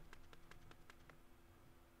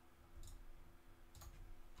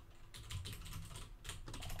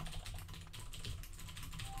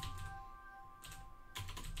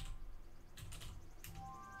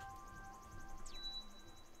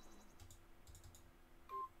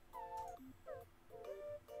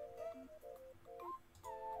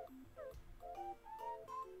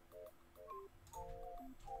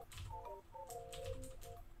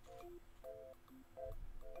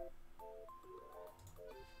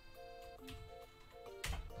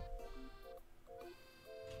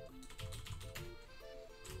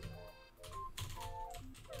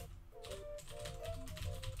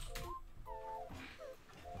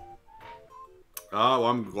 Oh, well,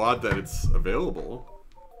 I'm glad that it's available.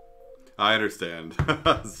 I understand.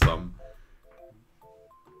 Some.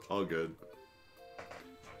 All good.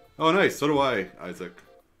 Oh, nice. So do I, Isaac.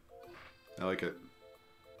 I like it.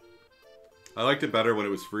 I liked it better when it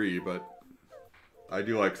was free, but I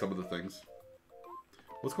do like some of the things.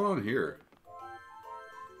 What's going on here?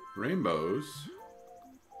 Rainbows.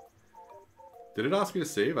 Did it ask me to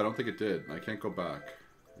save? I don't think it did. I can't go back,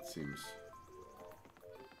 it seems.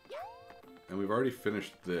 And we've already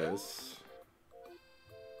finished this.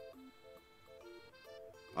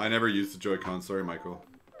 I never used the Joy-Con. Sorry, Michael.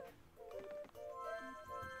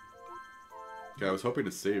 Okay, I was hoping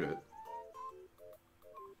to save it.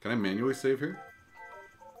 Can I manually save here?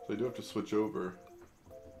 So I do have to switch over.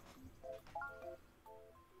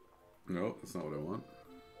 No, that's not what I want.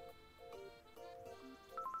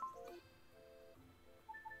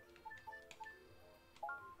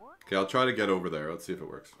 Okay, I'll try to get over there. Let's see if it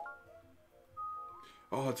works.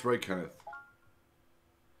 Oh, that's right, Kenneth.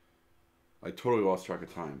 I totally lost track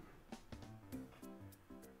of time.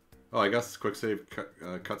 Oh, I guess quick save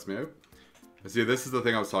cuts me out. See, this is the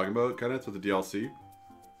thing I was talking about, Kenneth, with the DLC.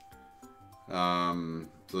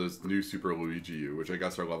 So there's new Super Luigi U, which I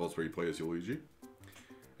guess are levels where you play as Luigi.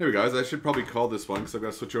 Anyway, guys, I should probably call this one because I've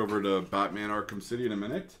got to switch over to Batman Arkham City in a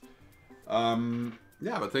minute.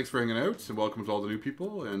 Yeah, but thanks for hanging out and welcome to all the new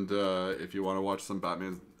people. And if you want to watch some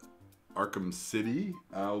Batman Arkham City,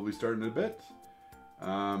 we'll be starting in a bit.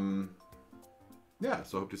 Yeah,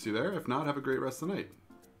 so hope to see you there. If not, have a great rest of the night.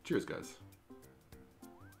 Cheers, guys.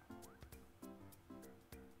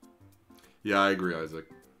 Yeah, I agree, Isaac.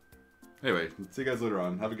 Anyway, see you guys later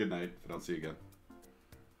on. Have a good night if I don't see you again.